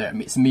that,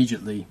 it's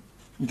immediately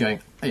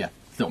going, oh yeah,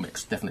 Little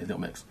Mix, definitely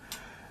Little Mix.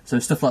 So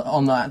stuff like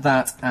on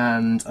that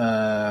and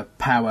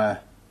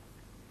Power,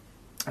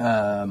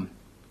 another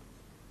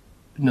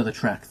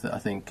track that I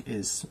think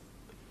is,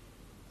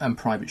 and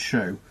Private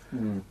Show,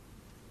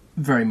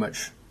 very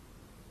much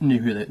knew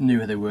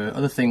who they were.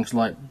 Other things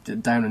like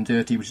Down and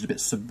Dirty, which is a bit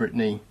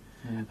sub-Britney.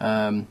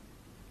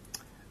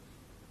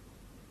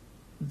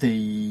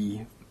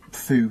 The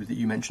Foo that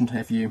you mentioned,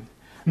 FU,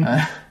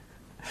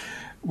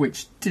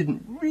 which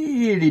didn't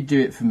really do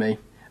it for me.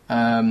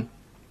 I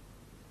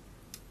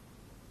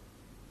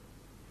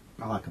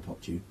like a pop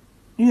tune.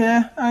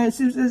 Yeah, it's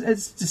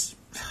just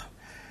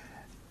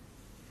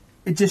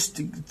it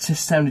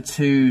just sounded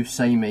too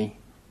samey.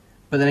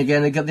 But then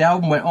again, the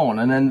album went on,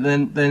 and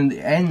then it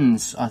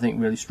ends, I think,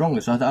 really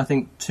strongly. So I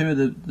think two of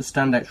the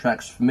standout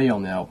tracks for me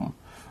on the album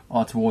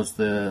are towards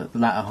the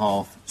latter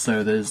half.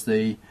 So there's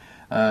the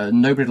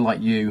Nobody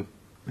Like You,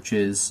 which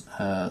is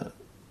the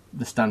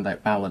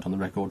standout ballad on the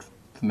record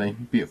for me.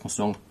 Beautiful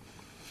song.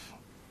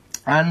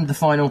 And the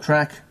final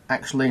track,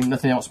 actually,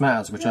 Nothing Else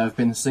Matters, which I've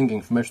been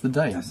singing for most of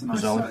the day. That's a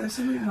nice song. That's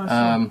a really nice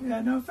song.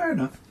 Yeah, no, fair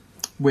enough.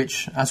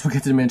 Which, as we'll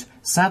get to in a minute,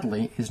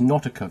 sadly, is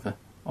not a cover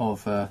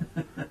of the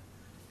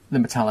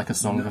Metallica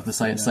song of the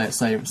same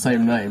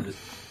name,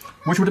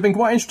 which would have been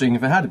quite interesting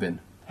if it had been.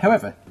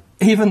 However,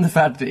 even the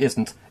fact that it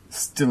isn't, it's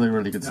still a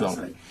really good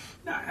song.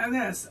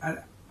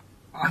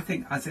 I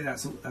think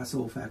that's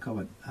all fair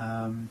comment.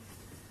 I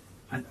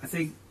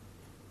think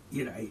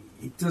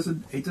it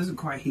doesn't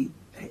quite hit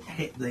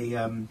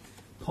the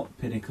pop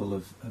pinnacle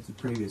of the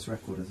previous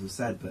record, as I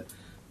said,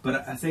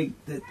 but I think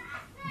that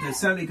they're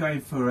certainly going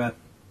for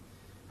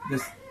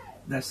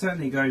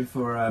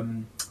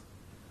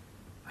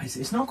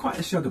it's not quite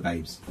the Sugar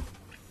Babes.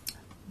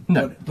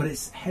 No. But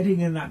it's heading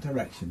in that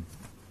direction.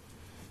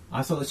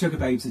 I thought the Sugar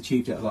Babes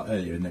achieved it a lot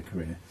earlier in their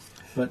career.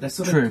 But they're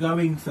sort of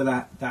going for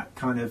that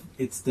kind of,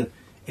 it's the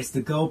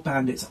girl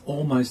band it's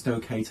almost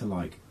okay to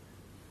like.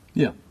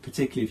 Yeah.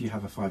 Particularly if you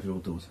have a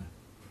 5-year-old daughter.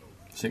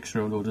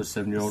 6-year-old daughter,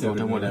 7-year-old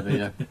daughter, whatever,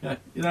 yeah.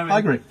 You know what I mean? I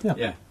agree,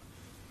 yeah.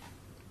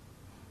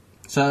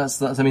 So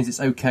that means it's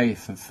okay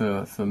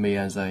for me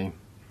as a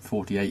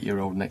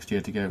 48-year-old next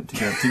year to go and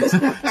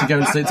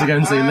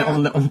see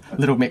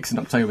Little Mix in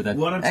October.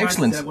 Then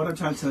excellent. What I'm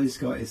trying to tell you,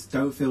 Scott, is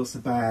don't feel so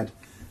bad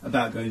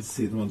about going to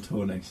see them on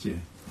tour next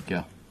year.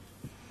 Yeah.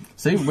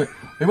 See, we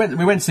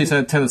went to see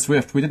Taylor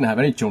Swift. We didn't have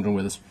any children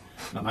with us.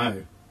 I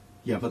know.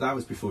 Yeah, but that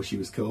was before she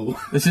was cool.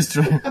 This is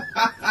true.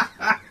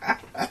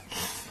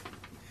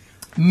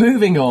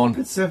 Moving on.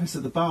 Good service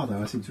at the bar,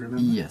 though. I seem to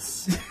remember.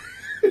 Yes.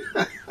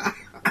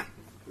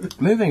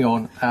 Moving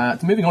on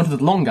to the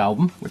long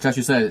album, which, as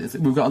you say,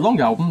 we've got a long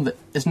album that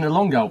isn't a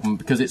long album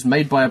because it's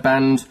made by a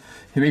band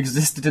who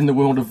existed in the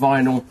world of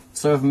vinyl,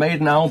 so have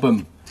made an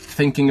album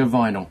thinking of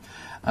vinyl.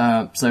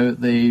 So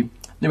the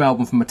new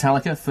album from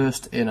Metallica,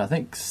 first in I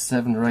think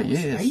 7 or 8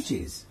 years.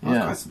 Ages.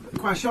 Yeah. I was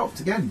quite shocked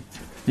again.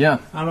 Yeah.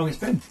 How long it's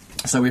been?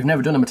 So we've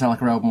never done a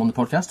Metallica album on the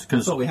podcast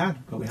because thought we had.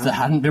 There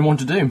hadn't been one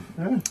to do.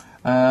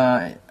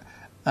 Yeah.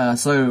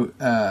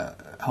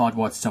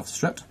 Hardwired to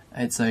Self-Destruct.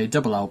 It's a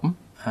double album.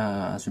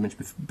 As we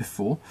mentioned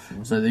before.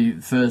 So the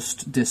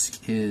first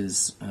disc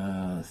is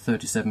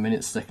 37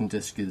 minutes, second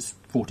disc is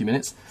 40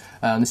 minutes.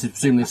 And this is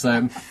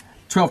presumably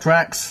 12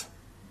 tracks,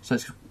 so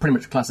it's pretty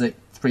much classic,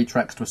 3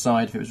 tracks to a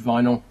side if it was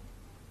vinyl,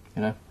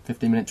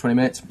 15 minutes, 20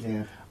 minutes,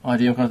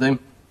 ideal kind of thing.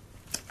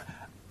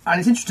 And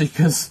it's interesting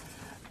because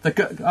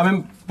I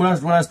mean, when I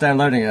was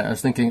downloading it, I was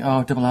thinking,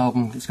 oh, double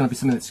album, it's going to be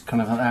something that's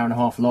kind of an hour and a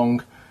half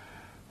long,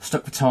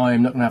 stuck for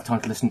time, not going to have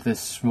time to listen to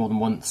this more than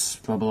once,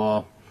 blah,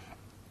 blah, blah.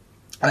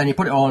 And then you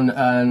put it on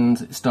and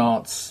it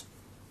starts,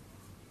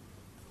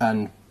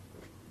 and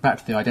back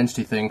to the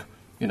identity thing,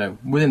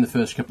 within the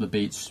first couple of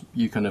beats,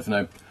 you kind of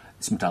know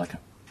it's Metallica.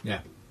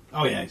 Yeah.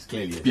 Oh, yeah, it's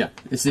clearly is. Yeah,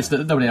 it's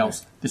nobody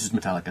else. This is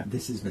Metallica.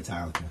 This is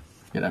Metallica.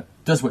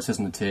 Does what it says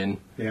on the tin.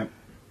 Yeah.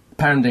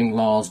 Pounding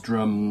Lars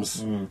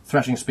drums,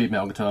 thrashing speed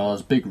metal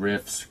guitars, big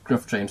riffs,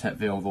 gruff James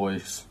Hetfield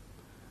voice.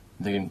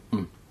 I'm thinking,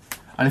 And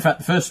in fact,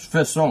 the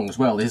first song as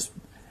well is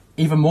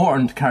even more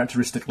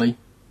uncharacteristically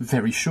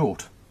very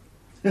short.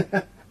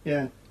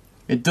 Yeah.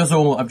 It does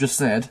all I've just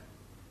said,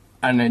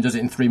 and then it does it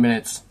in 3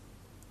 minutes,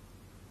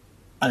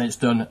 and it's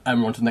done,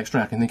 and we're on to the next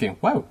track, and thinking,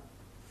 wow,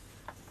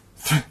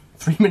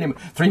 3 minute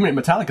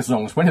Metallica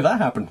songs, when did that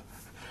happen?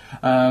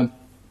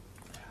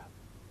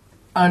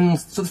 And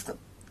so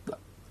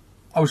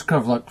I was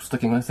kind of like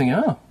sticking there thinking,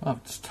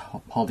 I've just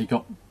hardly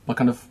got my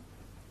kind of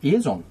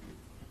ears on.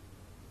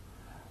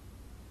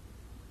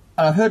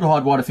 And I've heard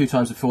Hardwired a few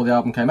times before the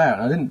album came out,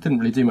 and I didn't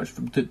really do much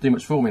for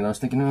me. And I was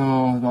thinking,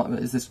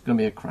 is this going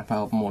to be a crap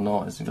album or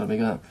not? Is it going to be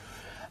good?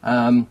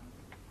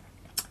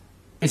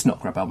 It's not a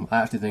crap album. I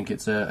actually think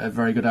it's a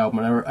very good album,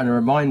 and a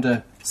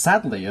reminder,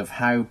 sadly, of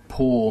how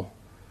poor,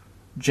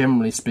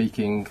 generally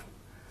speaking,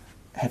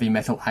 heavy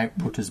metal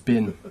output has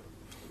been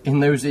in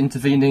those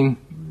intervening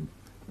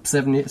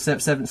 7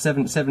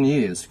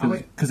 years,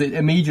 because it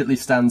immediately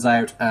stands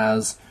out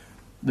as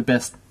the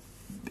best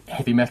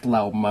heavy metal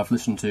album I've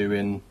listened to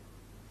in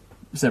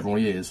several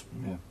years.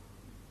 Yeah.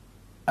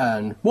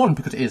 And one,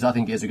 because I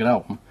think it is a good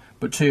album,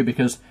 but two,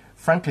 because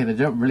frankly they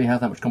don't really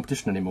have that much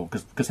competition anymore,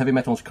 because heavy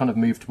metal's kind of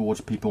moved towards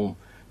people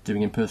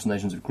doing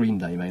impersonations of Green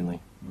Day mainly.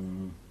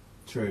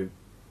 True.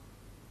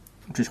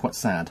 Which is quite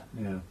sad.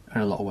 Yeah.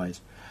 In a lot of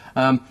ways.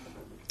 But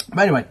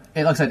anyway,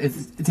 like I said,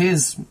 it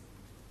is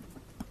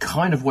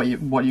kind of what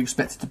you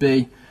expect it to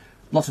be.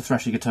 Lots of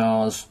thrashy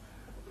guitars,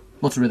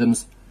 lots of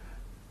rhythms.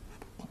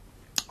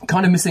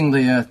 Kind of missing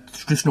the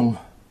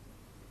traditional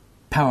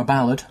power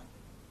ballad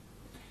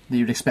that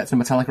you'd expect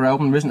in a Metallica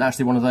album. There isn't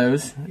actually one of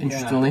those,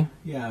 interestingly.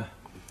 Yeah.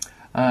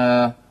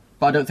 But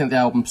I don't think the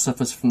album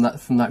suffers from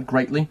that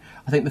greatly.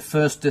 I think the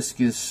first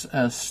disc is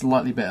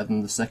slightly better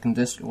than the second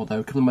disc, although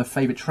a couple of my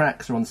favourite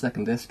tracks are on the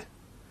second disc.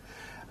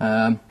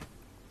 A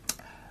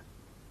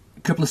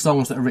couple of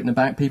songs that are written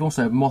about people.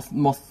 So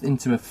Moth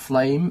Into a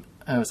Flame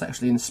was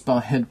actually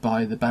inspired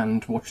by the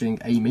band watching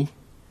Amy.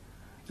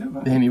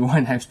 The Amy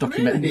Winehouse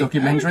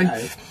documentary.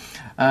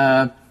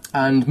 Okay.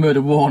 And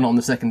Murder One on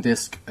the second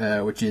disc,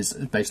 which is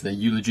basically a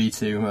eulogy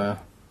to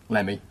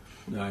Lemmy.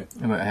 Right.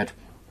 In Motorhead.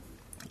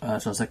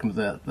 So I second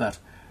that.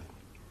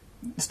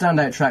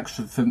 Standout tracks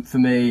for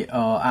me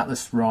are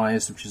Atlas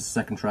Rise, which is the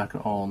second track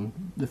on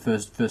the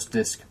first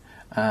disc.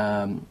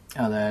 And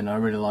then I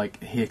really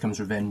like Here Comes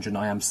Revenge and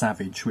I Am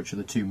Savage, which are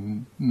the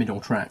two middle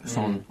tracks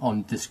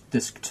on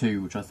disc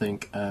 2, which I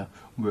think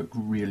work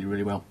really,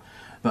 really well.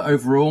 But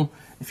overall,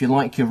 if you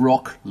like your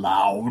rock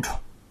loud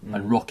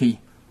and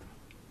rocky,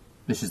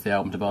 this is the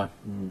album to buy.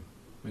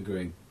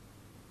 Agree.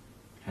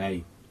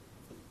 Hey,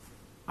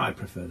 I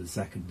prefer the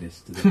second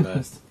disc to the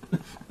first.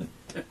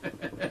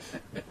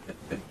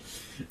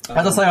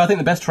 As I say, I think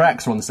the best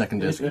tracks are on the second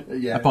disc.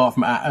 Yeah. Apart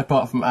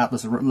from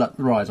Atlas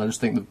Rise, I just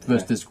think the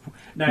first disc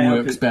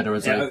works better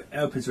as it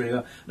opens really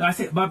well. No, I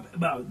think my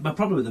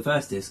problem with the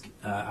first disc,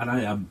 and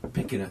I am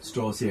picking at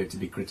straws here to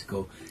be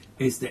critical,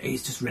 is that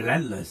it's just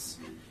relentless.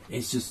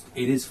 It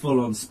is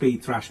full on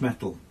speed thrash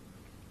metal.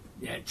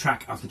 Yeah,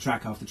 track after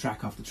track after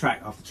track after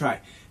track after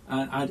track,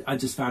 and I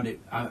just found it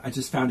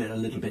a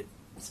little bit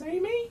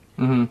samey.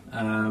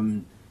 Mm-hmm.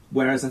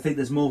 Whereas I think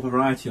there's more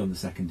variety on the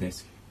second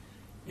disc.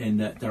 in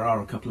that there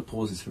are a couple of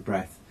pauses for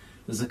breath.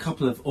 There's a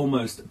couple of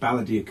almost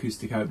ballady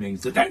acoustic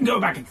openings that don't go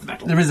back into the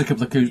metal. There is a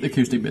couple of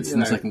acoustic bits in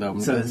the second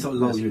album. So it sort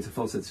of lulls you into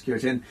false sense of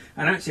security. And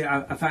actually,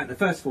 I found the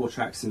first 4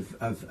 tracks of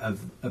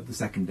the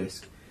second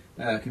disc,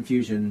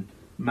 Confusion,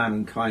 Man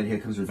and Kind, Here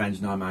Comes Revenge,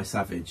 and I'm I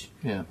Savage.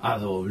 Yeah. I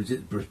thought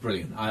it was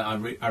brilliant. I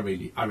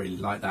really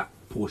like that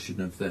portion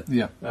of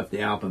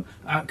the album.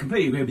 I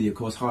completely agree with you. Of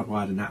course,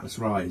 Hardwired and Atlas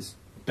Rise,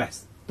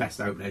 best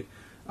opening.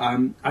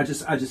 I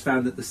just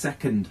found that the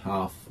second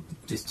half,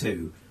 disc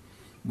 2,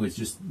 was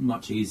just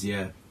much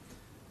easier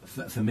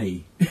for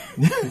me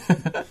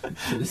to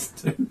listen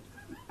to.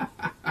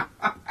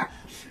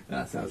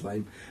 That sounds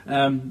lame.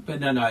 But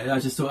no, I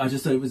just thought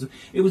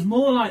it was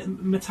more like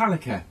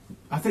Metallica.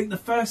 I think the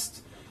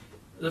first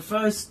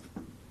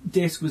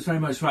disc was very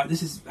much right.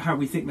 This is how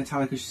we think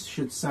Metallica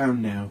should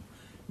sound now.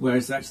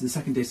 Whereas actually the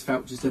second disc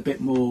felt just a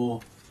bit more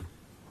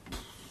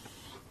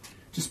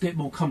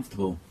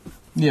comfortable.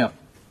 Yeah.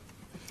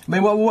 I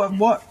mean,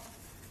 what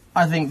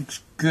I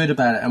think's good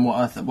about it, and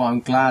what I'm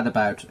glad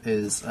about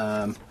is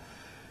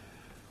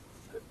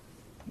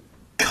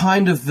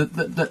kind of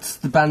that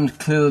the band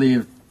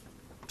clearly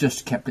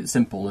just kept it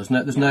simple. There's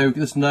no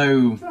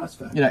That's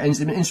fair.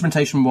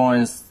 instrumentation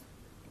wise,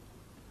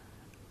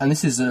 and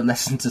this is a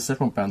lesson to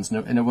several bands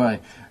in a way.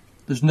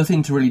 There's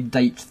nothing to really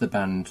date the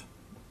band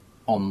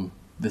on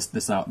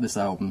this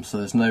album, so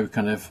there's no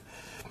kind of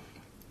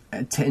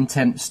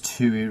attempts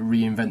to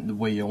reinvent the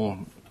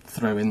wheel,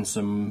 throw in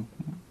some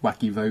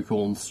wacky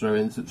vocals, throw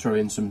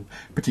in some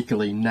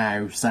particularly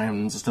now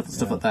sounds and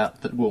stuff like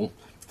that will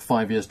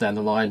 5 years down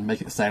the line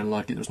make it sound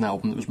like it was an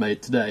album that was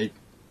made today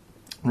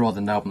rather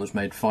than an album that was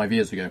made 5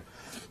 years ago.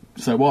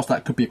 So whilst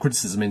that could be a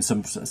criticism in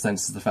some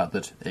sense of the fact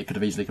that it could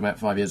have easily come out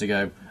 5 years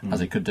ago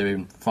as it could do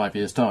in 5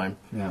 years' time,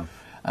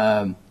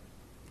 I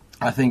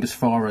think as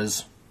far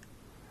as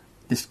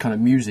this kind of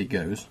music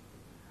goes,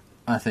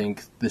 I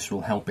think this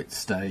will help it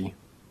stay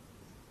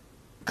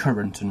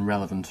current and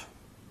relevant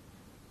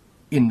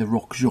in the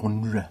rock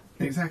genre.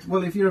 Exactly.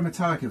 Well, if you're a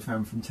Metallica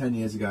fan from 10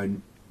 years ago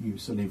and you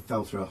suddenly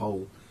fell through a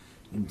hole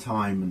in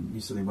time and you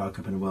suddenly woke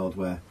up in a world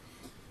where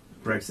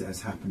Brexit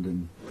has happened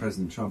and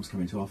President Trump's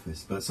coming to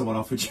office, but someone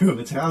offered you a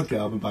Metallica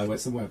album by way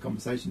of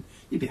conversation,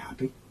 you'd be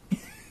happy.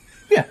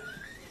 Yeah,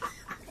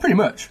 pretty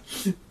much.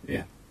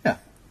 Yeah. Yeah.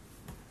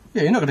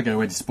 Yeah, you're not going to go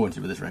away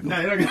disappointed with this record. No,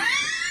 you're not going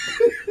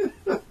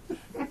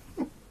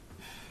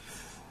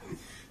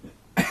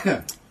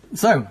to.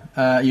 So,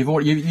 you've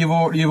already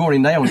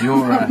nailed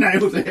your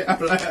Nailed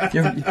it.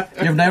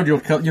 you've nailed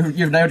your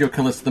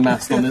colours to the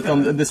mast on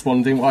this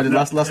one, doing what I did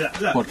last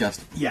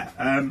podcast. Yeah,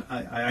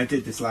 I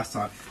did this last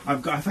time.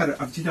 I've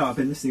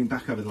been listening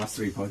back over the last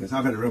 3 podcasts.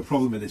 I've had a real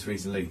problem with this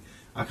recently.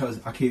 I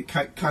keep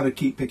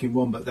picking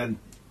one, but then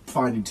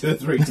finding 2 or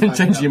 3.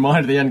 Changing your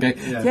mind at the end, going,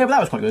 yeah, but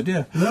that was quite good.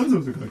 Yeah, that was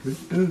also quite good.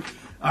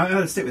 I'm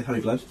going to stick with Honey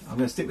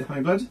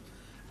Blood.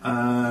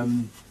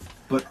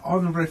 But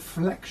on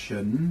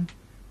reflection,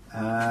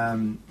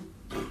 hell,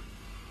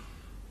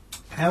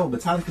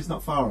 Metallica's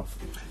not far off.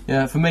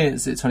 Yeah, for me,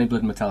 it's Honey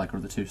Blood and Metallica are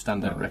the 2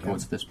 standout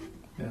records of this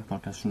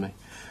podcast for me.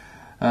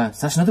 So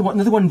that's another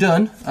one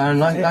done. And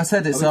like I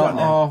said, it's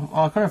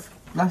our kind of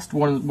last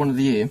one of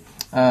the year.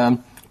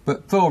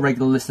 But for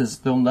regular listeners,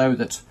 they'll know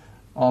that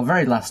our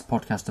very last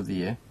podcast of the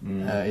year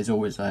is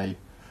always when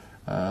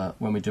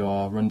we do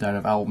our rundown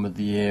of album of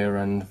the year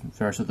and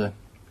various other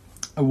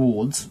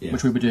awards,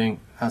 which we'll be doing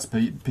as per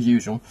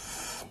usual.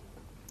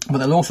 But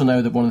they'll also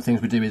know that one of the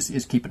things we do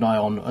is keep an eye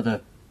on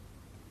other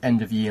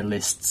end of year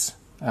lists,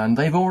 and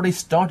they've already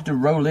started to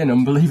roll in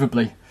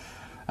unbelievably.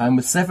 And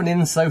with 7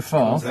 in so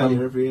far from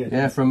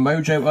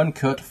Mojo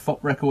Uncut,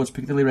 Fop Records,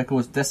 Piccadilly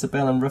Records,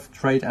 Decibel and Rough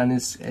Trade and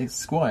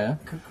Esquire.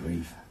 Good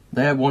grief.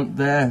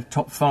 Their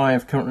top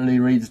 5 currently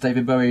reads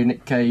David Bowie,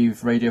 Nick Cave,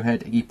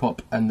 Radiohead, Iggy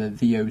Pop and the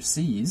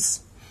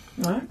VOCs.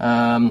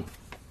 Right.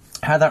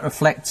 How that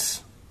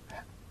reflects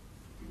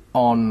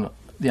on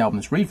the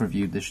albums we've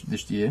reviewed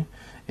this year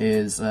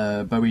is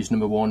Bowie's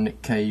number 1,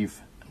 Nick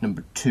Cave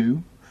number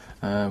 2.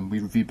 We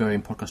reviewed Bowie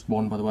in podcast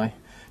 1, by the way.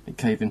 Nick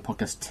Cave in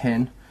podcast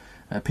 10.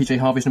 PJ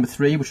Harvey's number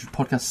 3, which was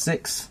podcast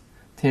 6.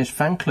 Teenage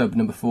Fan Club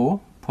number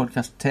 4,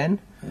 podcast 10.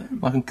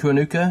 Michael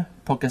Kiwanuka,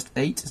 podcast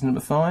 8 is number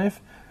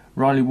 5.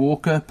 Riley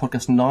Walker,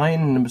 podcast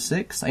 9, number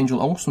 6.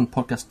 Angel Olsen,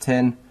 podcast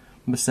 10,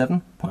 number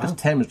 7. Podcast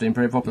 10 was doing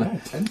very popular. Yeah,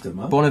 10's done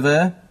well. Bon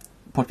Iver,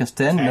 podcast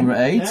 10, number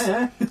 8.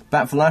 Yeah.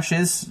 Bat for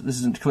Lashes, this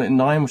is currently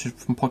 9, which is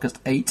from podcast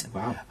 8.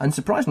 Wow. And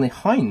surprisingly,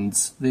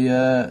 Heinz,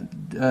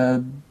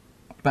 the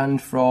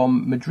band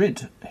from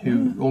Madrid,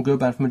 All Girl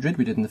Band from Madrid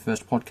we did in the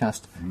first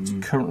podcast, is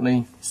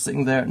currently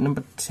sitting there at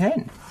number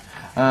 10.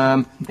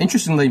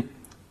 Interestingly,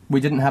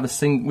 we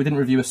didn't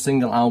review a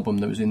single album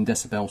that was in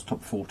Decibel's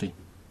top 40.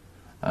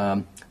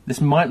 This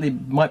might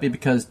be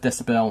because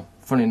Decibel,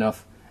 funny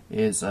enough,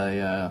 is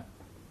a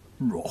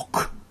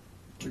rock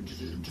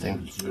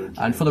thing.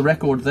 And for the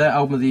record, their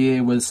album of the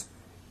year was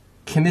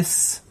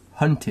Chemist's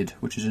Hunted,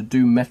 which is a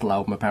doom metal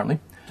album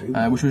apparently,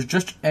 which was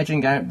just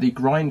edging out the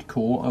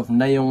grindcore of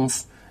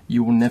Nail's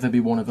You Will Never Be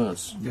One of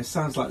Us. This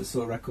sounds like the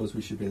sort of records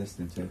we should be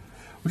listening to.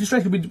 Which is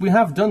strange, we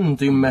have done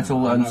doom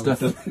metal I and know,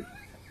 stuff we've done-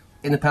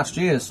 in the past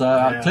years,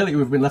 so clearly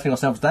we've been letting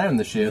ourselves down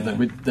this year,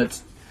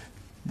 that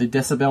the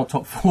Decibel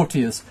Top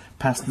 40 has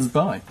passed us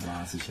by. Oh,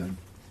 that's a shame.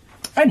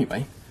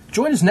 Anyway,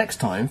 join us next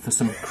time for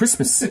some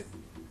Christmas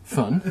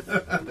fun.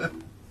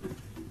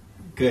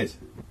 Good.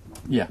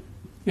 Yeah,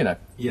 you know,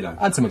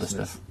 and some other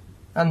Christmas. stuff.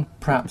 And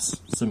perhaps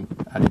some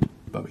added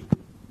Bowie.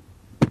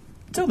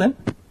 Till then.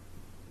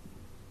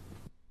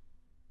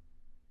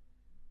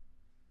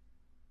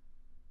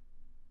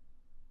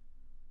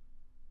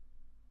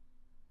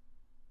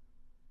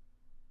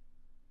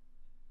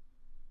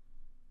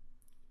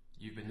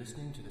 You've been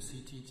listening to the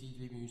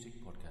CTTV Music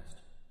Podcast.